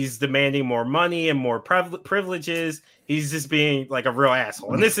 He's demanding more money and more privileges. He's just being like a real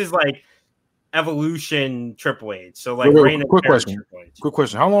asshole. And this is like evolution Triple H. So like, quick question.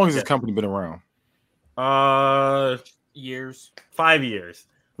 How long has this company been around? Years. 5 years.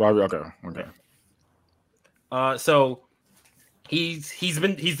 5 years. Okay. So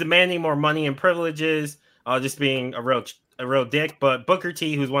he's demanding more money and privileges. Just being a real dick. But Booker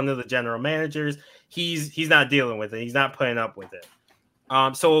T, who's one of the general managers, he's not dealing with it. He's not putting up with it.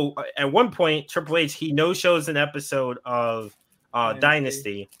 So at one point, Triple H, he no-shows an episode of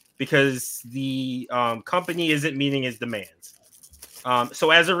Dynasty because the company isn't meeting his demands.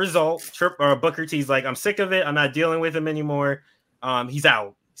 So as a result, Booker T's like, I'm sick of it. I'm not dealing with him anymore. He's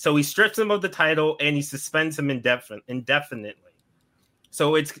out. So he strips him of the title and he suspends him indefinitely.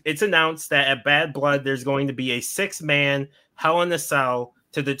 So it's announced that at Bad Blood, there's going to be a 6-man Hell in a Cell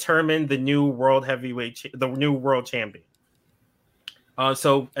to determine the new world champion.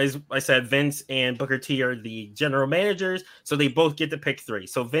 So as I said, Vince and Booker T are the general managers, so they both get to pick 3.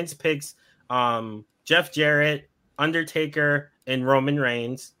 So Vince picks Jeff Jarrett, Undertaker, and Roman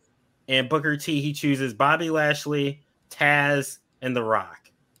Reigns, and Booker T, he chooses Bobby Lashley, Taz, and The Rock.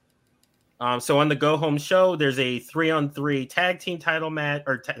 So on the Go Home show, there's a 3-on-3 tag team title match,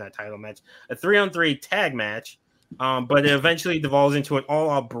 or not title match, a 3-on-3 tag match, but it eventually devolves into an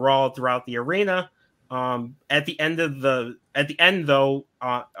all-out brawl throughout the arena. At the end, though,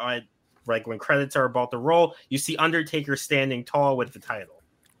 like when credits are about to roll, you see Undertaker standing tall with the title.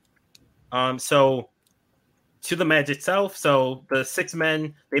 So to the match itself, so the 6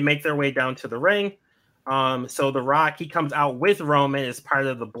 men, they make their way down to the ring. So The Rock, he comes out with Roman as part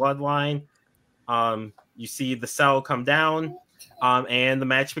of the bloodline. You see the cell come down, and the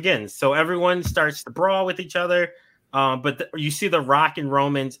match begins. So everyone starts to brawl with each other. But you see The Rock and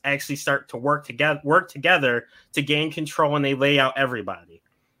Romans actually start to work together to gain control, and they lay out everybody.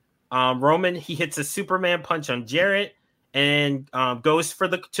 Roman, he hits a Superman punch on Jarrett and goes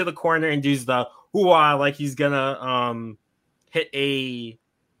to the corner and does the hoo-ah like he's gonna hit a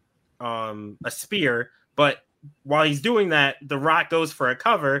spear. But while he's doing that, The Rock goes for a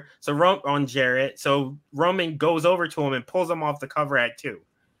cover on Jarrett. So Roman goes over to him and pulls him off the cover at 2.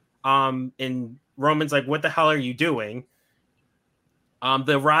 And Roman's like, what the hell are you doing?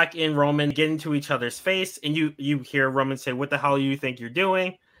 The Rock and Roman get into each other's face, and you hear Roman say, what the hell do you think you're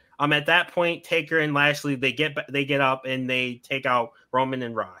doing? At that point, Taker and Lashley, they get up and they take out Roman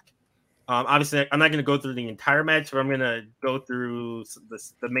and Rock. Obviously, I'm not going to go through the entire match, but I'm going to go through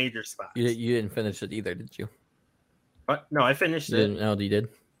the major spots. You didn't finish it either, did you? No, I finished it. No, you did?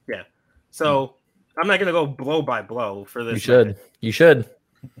 Yeah. So I'm not going to go blow by blow for this. You should.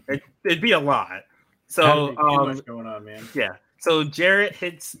 It'd be a lot. So too much going on, man. Yeah. So Jarrett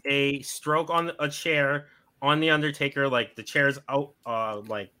hits a stroke on a chair on the Undertaker, like the chair's out,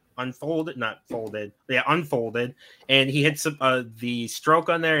 like unfolded, not folded. Yeah, unfolded, and he hits the stroke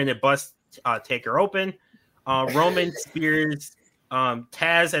on there, and it busts Taker open. Roman spears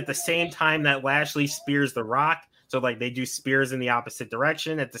Taz at the same time that Lashley spears The Rock. So like they do spears in the opposite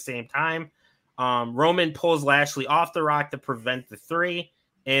direction at the same time. Roman pulls Lashley off The Rock to prevent the 3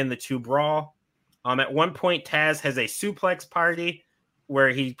 and the 2 brawl. At one point, Taz has a suplex party where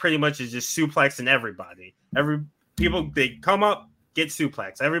he pretty much is just suplexing everybody. People, they come up, get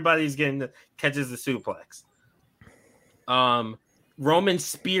suplex. Everybody's catches the suplex. Roman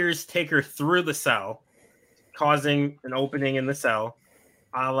spears Taker through the cell, causing an opening in the cell,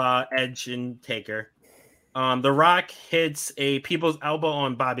 a la Edge and Taker. The Rock hits a people's elbow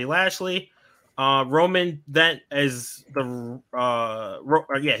on Bobby Lashley. Roman then as he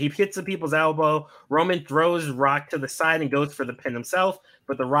hits the people's elbow. Roman throws Rock to the side and goes for the pin himself,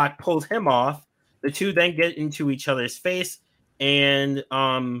 but The Rock pulls him off. The two then get into each other's face, and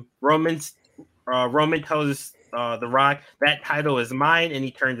Roman Roman tells The Rock that title is mine, and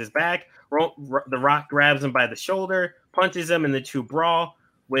he turns his back. The Rock grabs him by the shoulder, punches him, and the two brawl,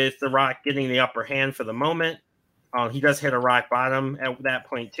 with The Rock getting the upper hand for the moment. He does hit a rock bottom at that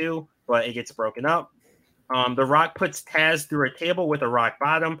point too, but it gets broken up. The Rock puts Taz through a table with a rock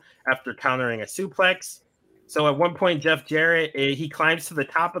bottom after countering a suplex. So at one point, Jeff Jarrett, he climbs to the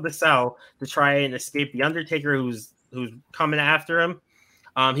top of the cell to try and escape the Undertaker, who's coming after him.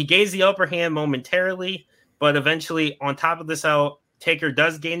 He gains the upper hand momentarily, but eventually on top of the cell, Taker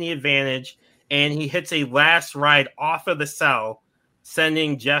does gain the advantage, and he hits a last ride off of the cell,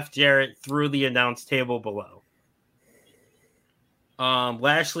 sending Jeff Jarrett through the announce table below.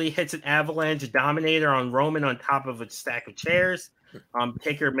 Lashley hits an avalanche dominator on Roman on top of a stack of chairs.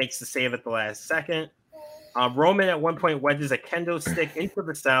 Taker makes the save at the last second. Roman at one point wedges a kendo stick into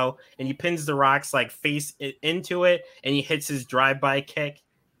the cell, and he pins The Rock's face into it, and he hits his drive-by kick.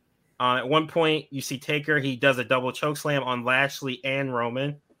 At one point, you see Taker. He does a double choke slam on Lashley and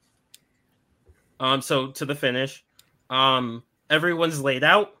Roman. So to the finish, everyone's laid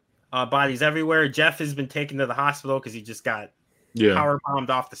out, bodies everywhere. Jeff has been taken to the hospital because he just got power bombed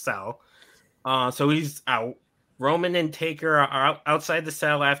off the cell. So he's out. Roman and Taker are outside the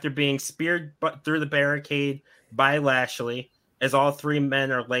cell after being speared through the barricade by Lashley, as all three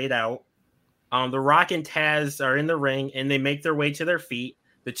men are laid out. The Rock and Taz are in the ring, and they make their way to their feet.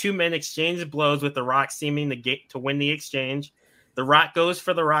 The two men exchange blows, with The Rock seeming to win the exchange. The Rock goes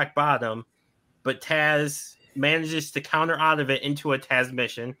for the rock bottom, but Taz manages to counter out of it into a Taz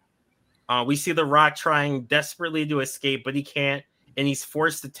mission. We see The Rock trying desperately to escape, but he can't, and he's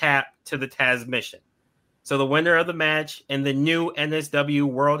forced to tap to the Taz mission. So the winner of the match and the new NSW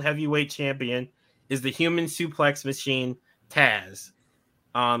World Heavyweight Champion is the Human Suplex Machine, Taz.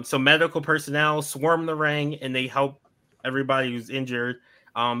 So medical personnel swarm the ring, and they help everybody who's injured.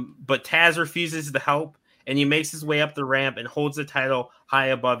 But Taz refuses to help, and he makes his way up the ramp and holds the title high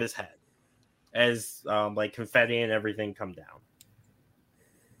above his head as confetti and everything come down.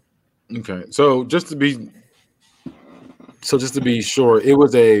 Okay, so just to be sure, it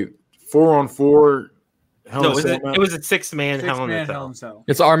was a 4-on-4 Hell in a Cell match? It was a 6-man Hell in a Cell.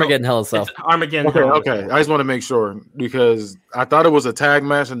 It's Armageddon Hell in a Cell. Armageddon. Okay. I just want to make sure, because I thought it was a tag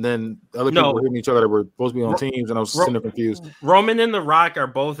match, and then other people were hitting each other that were supposed to be on teams, and I was kind of confused. Roman and The Rock are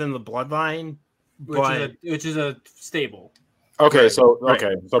both in the Bloodline, which is a stable. Okay, so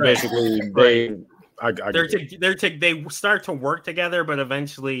basically they start to work together, but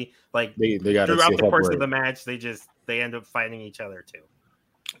eventually, they got throughout the course of the match, they end up fighting each other too.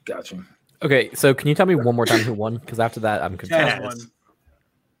 Gotcha. Okay, so can you tell me one more time who won? Because after that, I'm confused.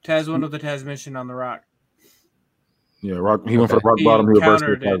 Taz won with the Taz mission on The Rock. Yeah, Rock. He went for the rock bottom. He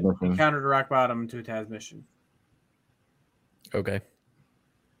countered a rock bottom to a Taz mission. Okay.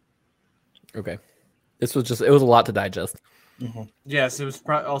 It was a lot to digest. Mm-hmm. Yes, it was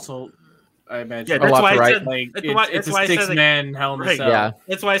also, I imagine. Yeah, that's why I said it's a 6-man Hell in a Cell. Yeah,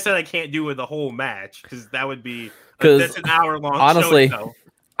 that's why I said I can't do it the whole match, because that would be that's an hour long. Honestly, show.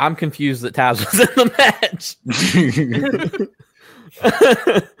 I'm confused that Taz was in the match.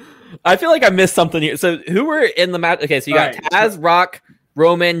 I feel like I missed something here. So who were in the match? Okay, so you got Taz, Rock,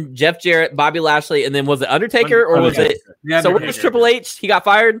 Roman, Jeff Jarrett, Bobby Lashley, and then was it Undertaker or was it? So where was Triple H? He got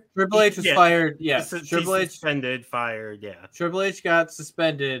fired? Triple H was fired. Yeah. Triple H suspended, fired. Yeah. Triple H got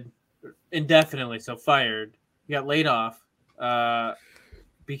suspended indefinitely, so fired. He got laid off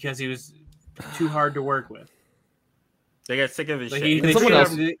because he was too hard to work with. They got sick of his shit. He was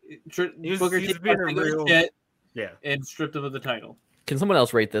being a real shit. Yeah, and stripped him of the title. Can someone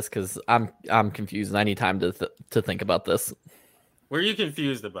else rate this? Because I'm confused and I need time to think about this. What are you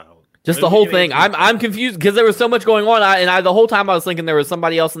confused about? Just the whole thing. I'm confused because there was so much going on. I the whole time I was thinking there was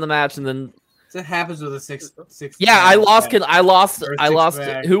somebody else in the match, and then it happens with a six. Yeah, I lost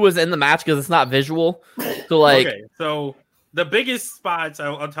who was in the match because it's not visual. So okay, so the biggest spots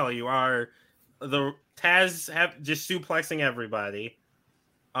I'll tell you are the Taz just suplexing everybody.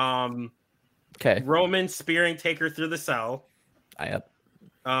 Okay. Roman spearing Taker through the cell. The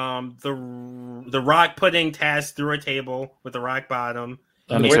Rock putting Taz through a table with the rock bottom.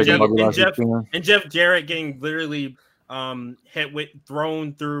 And Jeff Jarrett getting literally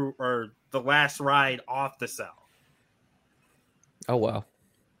thrown through or the last ride off the cell. Oh wow.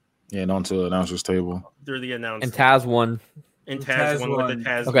 Yeah, and onto the announcer's table. Through the announcer. And Taz won. And Taz won with the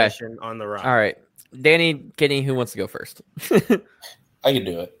Taz mission on the Rock. All right. Danny, Kenny, who wants to go first? I can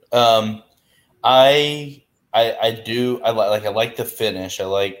do it. I like the finish. I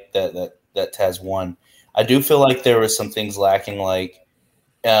like that Taz won. I do feel like there was some things lacking,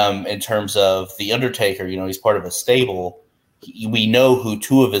 in terms of the Undertaker. He's part of a stable. we know who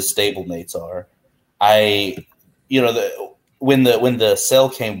two of his stablemates are. When the cell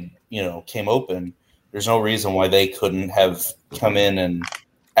came open, there's no reason why they couldn't have come in and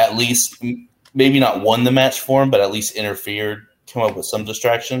at least maybe not won the match for him, but at least interfered, come up with some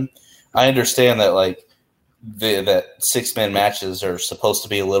distraction. I understand that that 6-man matches are supposed to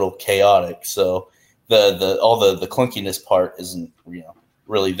be a little chaotic, so the clunkiness part isn't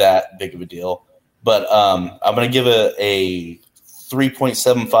really that big of a deal. But I'm going to give it a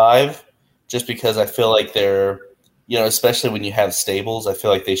 3.75 just because I feel like they're, especially when you have stables, I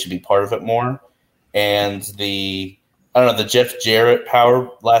feel like they should be part of it more. And the Jeff Jarrett power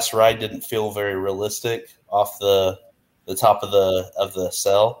last ride didn't feel very realistic off the top of the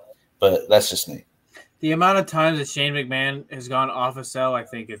cell, but that's just me. The amount of times that Shane McMahon has gone off a cell, I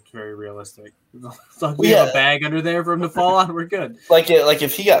think it's very realistic. We have a bag under there for him to fall on. We're good. Like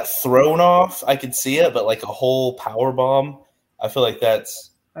if he got thrown off, I could see it, but like a whole power bomb, I feel like that's.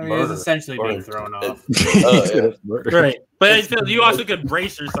 I mean, it's essentially being thrown off. Right, but you also could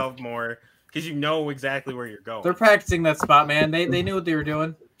brace yourself more because you know exactly where you're going. They're practicing that spot, man. They knew what they were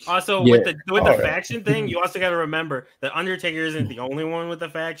doing. Also, with the faction thing, you also got to remember that Undertaker isn't the only one with a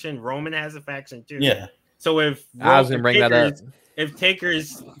faction. Roman has a faction too. Yeah. So if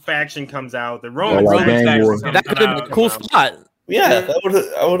Taker's faction comes out, the Roman faction that could have been a cool spot. Yeah, I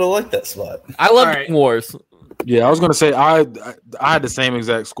would have liked that spot. I love Ring Wars. Yeah, I was gonna say I had the same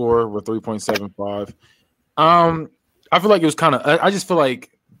exact score with 3.75. I feel like it was kind of. I just feel like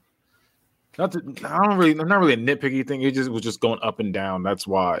not really a nitpicky thing. It just was just going up and down. That's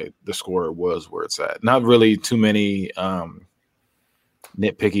why the score was where it's at. Not really too many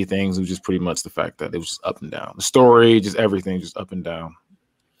nitpicky things. It was just pretty much the fact that it was just up and down. The story, just everything, just up and down.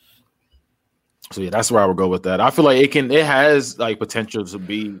 So yeah, that's where I would go with that. I feel like it has like potential to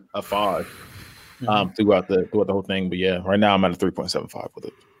be a 5 throughout the whole thing. But yeah, right now I'm at a 3.75 with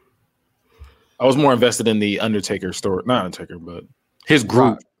it. I was more invested in the Undertaker story, not Undertaker, but his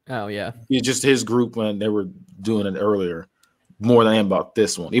group. Oh yeah, just his group when they were doing it earlier. More than I am about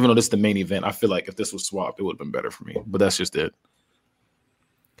this one, even though this is the main event. I feel like if this was swapped, it would have been better for me. But that's just it.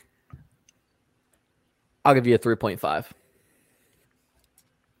 I'll give you a 3.5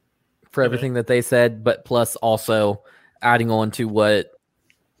 for everything that they said, but plus also adding on to what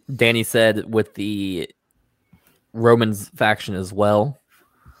Danny said with the Roman's faction as well.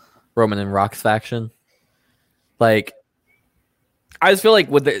 Roman and Rock's faction. Like, I just feel like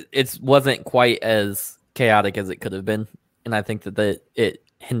it wasn't quite as chaotic as it could have been, and I think that it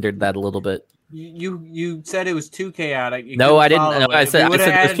hindered that a little bit. You said it was too chaotic. No, I didn't. No, I said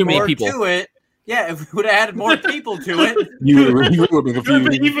there's too many people. To it, yeah, if we would have added more people to it, you would have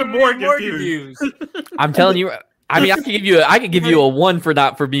been even more confused. I'm telling you. I mean, I could give you a 1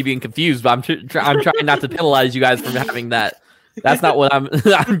 for me being confused, but I'm trying not to penalize you guys for having that. That's not what I'm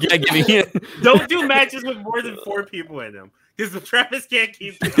giving you. Don't do matches with more than 4 people in them. Because Travis can't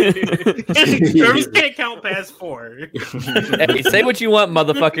Travis can't count past 4. Hey, say what you want,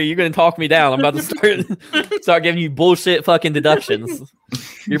 motherfucker. You're gonna talk me down. I'm about to start giving you bullshit fucking deductions.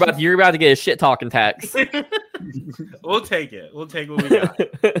 You're about to get a shit talking tax. We'll take it. We'll take what we got.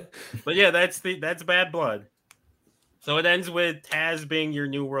 But yeah, that's Bad Blood. So it ends with Taz being your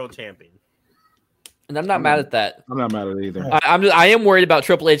new world champion. And I'm not mad at that. I'm not mad at it either. I am worried about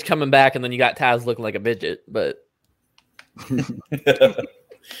Triple H coming back, and then you got Taz looking like a midget, but.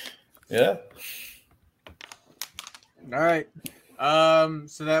 Yeah. All right.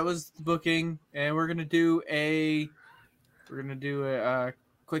 So that was the booking, and we're gonna do a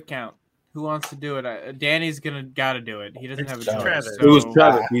quick count. Who wants to do it? Danny's gotta do it. He doesn't have a choice. Travis. It was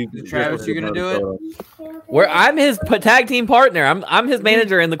Travis. Travis, you're gonna do it. Where I'm his tag team partner. I'm his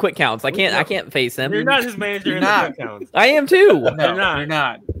manager in the quick counts. I can't face him. You're not his manager in the quick counts. I am too. No, you're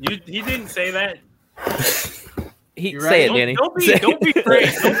not. He didn't say that. Say it, Danny. Don't be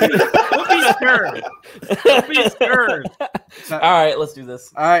afraid. Don't be scared. Don't be scared. All right, let's do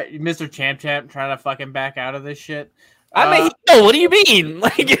this. All right, Mr. Champ trying to fucking back out of this shit. I mean, what do you mean?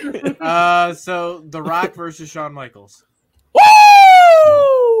 Like, so The Rock versus Shawn Michaels.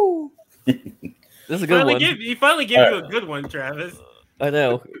 Woo! This is a good one. He finally gave you a good one, Travis. I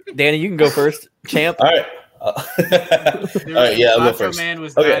know. Danny, you can go first. Champ. All right. All right, yeah, I'll go first. Man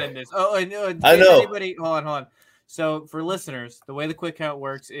was not in this. Oh, I know. Anybody, hold on. So for listeners, the way the quick count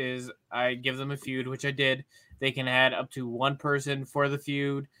works is I give them a feud, which I did. They can add up to 1 person for the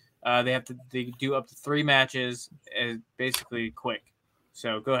feud. They do up to 3 matches, basically quick.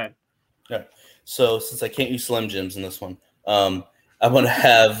 So go ahead. Yeah. So since I can't use Slim Jims in this one, I'm going to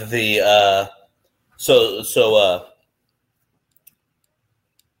have the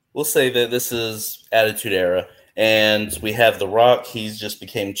we'll say that this is Attitude Era, And we have The Rock. He's just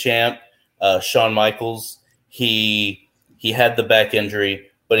became champ. Shawn Michaels, he had the back injury,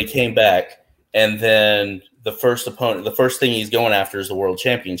 but he came back. And then the first thing he's going after is the world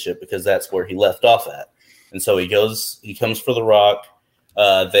championship because that's where he left off at. And so he comes for The Rock.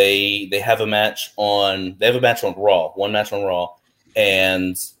 They have a match on Raw, one match on Raw,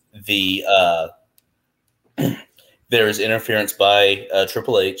 and there is interference by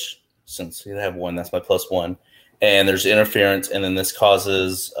Triple H. Since you have one, that's my +1. And there's interference, and then this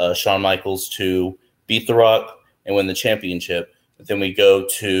causes Shawn Michaels to beat The Rock and win the championship. But then we go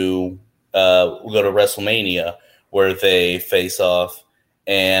to WrestleMania where they face off,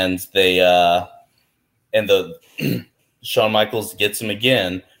 and Shawn Michaels gets him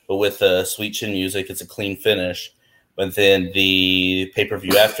again, but with Sweet Chin Music, it's a clean finish. But then the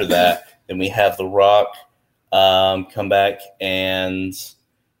pay-per-view after that, then we have The Rock come back, and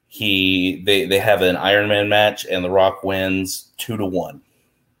they have an Iron Man match, and The Rock wins 2-1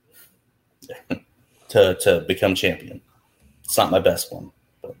 to become champion. It's not my best one.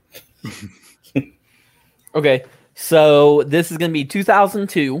 But. Okay, so this is going to be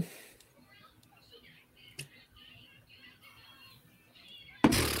 2002.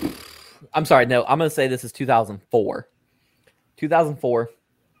 I'm sorry, no, I'm going to say this is 2004. 2004.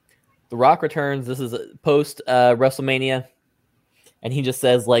 The Rock returns. This is post WrestleMania. And he just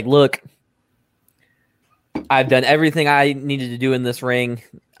says, like, look, I've done everything I needed to do in this ring.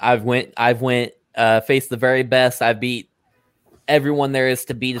 I've went faced the very best. I've beat everyone there is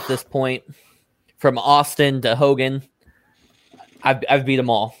to beat at this point. From Austin to Hogan. I've beat them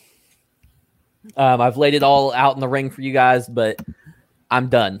all. I've laid it all out in the ring for you guys, but I'm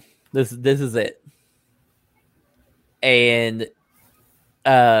done. This is it. And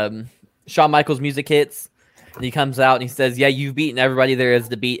Shawn Michaels' music hits, and he comes out and he says, "Yeah, you've beaten everybody there is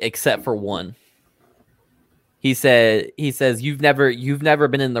to beat except for one." He says, "You've never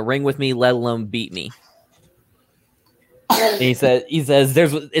been in the ring with me, let alone beat me." And he says,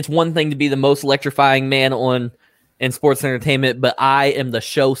 "It's one thing to be the most electrifying man in sports entertainment, but I am the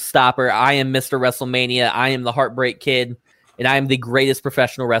showstopper. I am Mr. WrestleMania. I am the Heartbreak Kid. And I am the greatest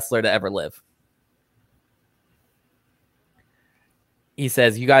professional wrestler to ever live." He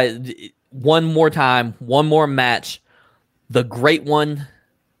says, "You guys, one more time, one more match, the great one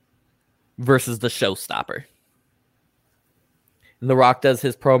versus the showstopper." And The Rock does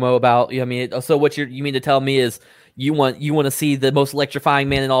his promo about, so what you mean to tell me is you want to see the most electrifying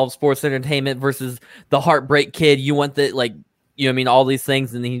man in all of sports entertainment versus the Heartbreak Kid. You want all these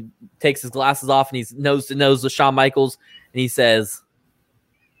things. And he takes his glasses off and he's nose to nose with Shawn Michaels. And he says,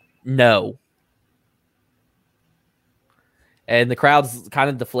 "No." And the crowd's kind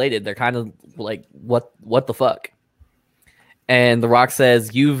of deflated. They're kind of like, what the fuck? And The Rock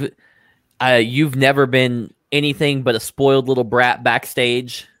says, you've never been anything but a spoiled little brat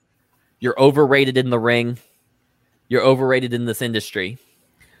backstage. You're overrated in the ring. You're overrated in this industry.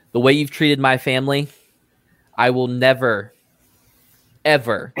 The way you've treated my family, I will never,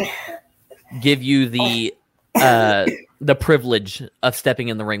 ever give you the privilege of stepping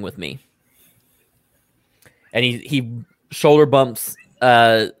in the ring with me. And he shoulder bumps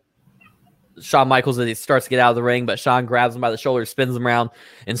Shawn Michaels as he starts to get out of the ring, but Shawn grabs him by the shoulder, spins him around,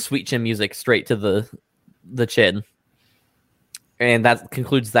 and Sweet Chin Music straight to the chin. And that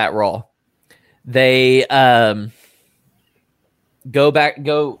concludes that Raw. They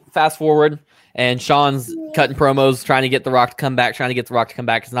go fast forward, and Shawn's cutting promos, trying to get The Rock to come back,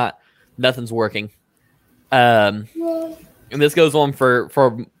 It's nothing's working. And this goes on for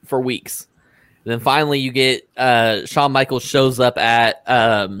weeks. And then finally you get Shawn Michaels shows up at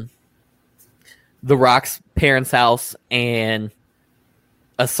The Rock's parents' house and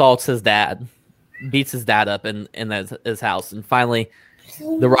assaults his dad, beats his dad up in his house. And finally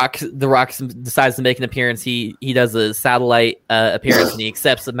The Rock decides to make an appearance. He does a satellite appearance, and he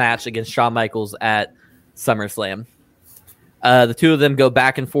accepts the match against Shawn Michaels at SummerSlam. The two of them go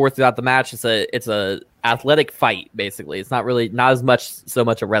back and forth throughout the match. It's a athletic fight, basically. It's not as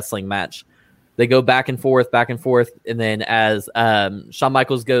much a wrestling match. They go back and forth, and then as Shawn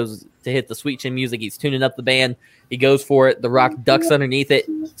Michaels goes to hit the Sweet Chin Music, he's tuning up the band. He goes for it. The Rock ducks underneath it,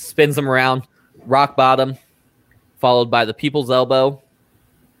 spins him around, rock bottom, followed by the People's Elbow.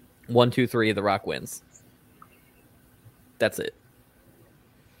 1, 2, 3. The Rock wins. That's it.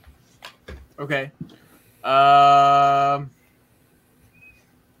 Okay. I'm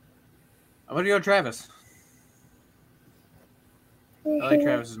gonna go Travis. I like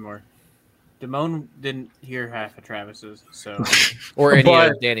Travis's more. Damone didn't hear half of Travis's, so or any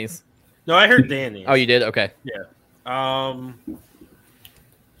of Danny's. No, I heard Danny. Oh, you did? Okay. Yeah.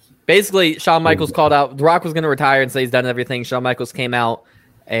 basically, Shawn Michaels called out. The Rock was going to retire and say he's done everything. Shawn Michaels came out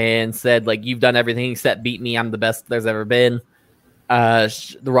and said, like, you've done everything except beat me. I'm the best there's ever been.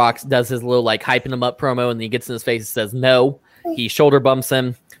 The Rock does his little, like, hyping him up promo, and then he gets in his face and says no. He shoulder bumps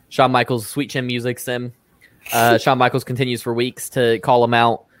him. Shawn Michaels sweet chin music's him. Shawn Michaels continues for weeks to call him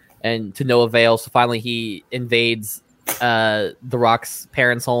out and to no avail. So finally he invades The Rock's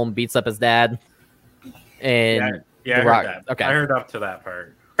parents' home, beats up his dad. And I heard that. Okay. I heard up to that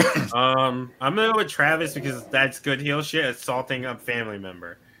part. I'm gonna go with Travis because that's good heel shit. Assaulting a family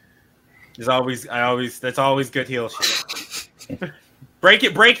member is always good heel shit.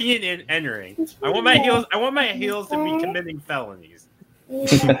 Breaking it and entering. I want my heels to be committing felonies. All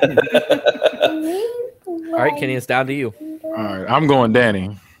right, Kenny, it's down to you. All right, I'm going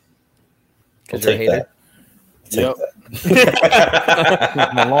Danny. Because you're a hater. Yep.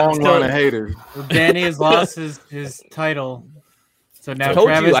 A long line of haters. Well, Danny has lost his title. So now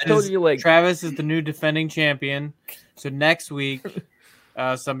Travis is the new defending champion. So next week,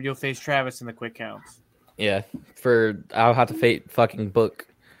 somebody will face Travis in the quick counts. Yeah, I'll have to fucking book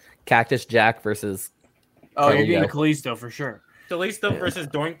Cactus Jack versus. Oh, you're getting Kalisto for sure. Kalisto versus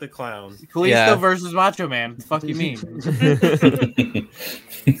Doink the Clown. Kalisto versus Macho Man. What the fuck you mean? I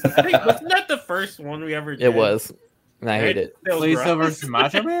think wasn't that the first one we ever did? It was. And I hate it. Kalisto versus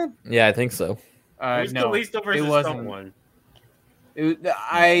Macho Man? Yeah, I think so. No, Kalisto versus it wasn't. Someone.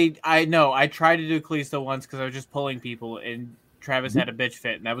 I know. I tried to do Kalisto once because I was just pulling people, and Travis had a bitch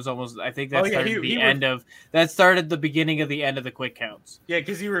fit, and that was almost. I think that started the beginning of the end of the quick counts. Yeah,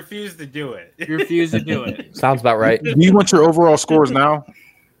 because he refused to do it. He refused to do it. Sounds about right. Do you want your overall scores now?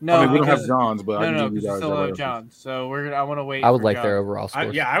 No, I mean, we don't have John's, but no, we still have John's. So I want to wait. I would like John. their overall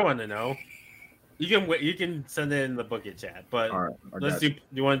scores. I want to know. You can send it in the bucket chat, but all right, let's do. Do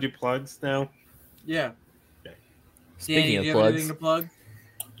you want to do plugs now? Yeah. Okay. Speaking Danny, of plugs, anything to plug?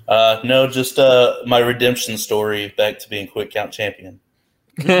 No, just my redemption story back to being quick count champion.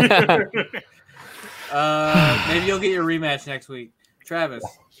 Maybe you'll get your rematch next week. Travis.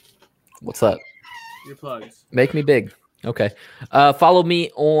 What's up? Your plugs. Make me big. Okay. Follow me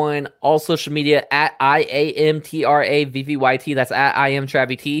on all social media at IAMTRAVVYT. That's at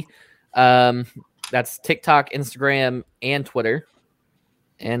IamTravyT. That's TikTok, Instagram, and Twitter.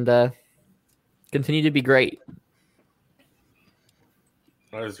 And continue to be great.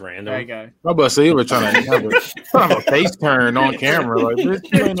 That was random. I'm about to say you were trying to have a face turn on camera. Like, bitch,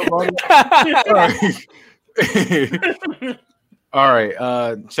 you ain't nobody. All right.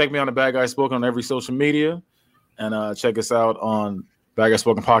 Check me on the Bad Guy Spoken on every social media. And check us out on Bad Guy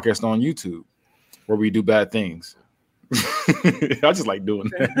Spoken Podcast on YouTube, where we do bad things. I just like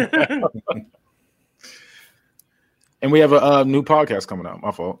doing that. And we have a new podcast coming out.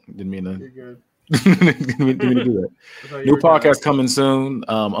 My fault. Didn't mean to. You're good. Didn't mean to do that. New podcast coming soon.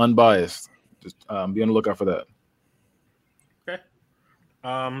 Unbiased. Just be on the lookout for that. Okay.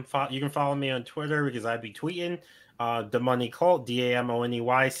 You can follow me on Twitter because I'd be tweeting. The Money Colt, DAMONEY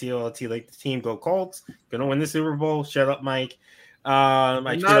COLT, like the team, go Colts. Gonna win the Super Bowl. Shut up, Mike. I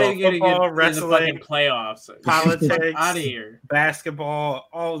tweet about football, wrestling, playoffs, politics, out of here, basketball,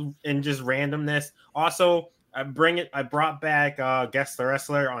 all and just randomness. Also, I brought back Guess the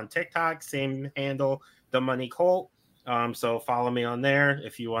Wrestler on TikTok, same handle, The Money Colt. So follow me on there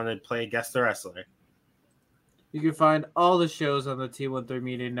if you want to play Guess the Wrestler. You can find all the shows on the T13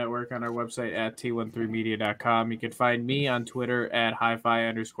 Media Network on our website at t13media.com. You can find me on Twitter at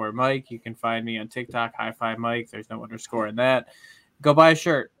hi-fi_Mike. You can find me on TikTok, hi-fi Mike. There's no underscore in that. Go buy a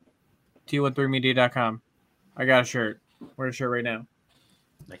shirt, t13media.com. I got a shirt. Wear a shirt right now.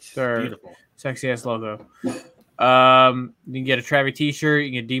 Nice. Beautiful. Sexy ass logo. You can get a Travie t-shirt. You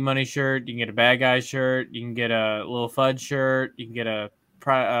can get a D-Money shirt. You can get a Bad Guy shirt. You can get a Little Fudge shirt. You can get a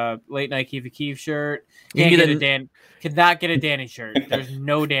Late Night Keith Keith shirt. Cannot get a Danny shirt. There's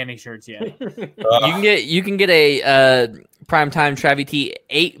no Danny shirts yet. You can get a Primetime Travie T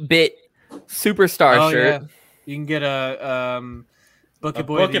 8-bit superstar shirt. Yeah. You can get a Bucket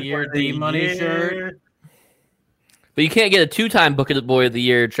Boy of the Year D-Money shirt. But you can't get a 2-time Bucket Boy of the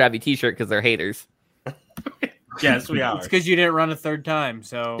Year Travie t-shirt because they're haters. Yes, we are. It's because you didn't run a third time,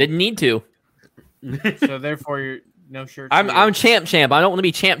 so didn't need to. So therefore, you're no shirt. I'm champ. I don't want to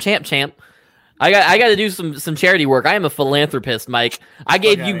be champ. I got to do some charity work. I am a philanthropist, Mike. I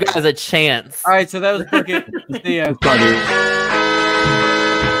gave you guys a chance. All right, so that was Bucket. See ya. Fuck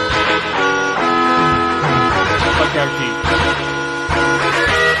our team.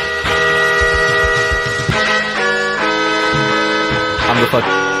 I'm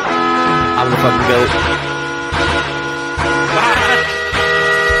the fucking goat.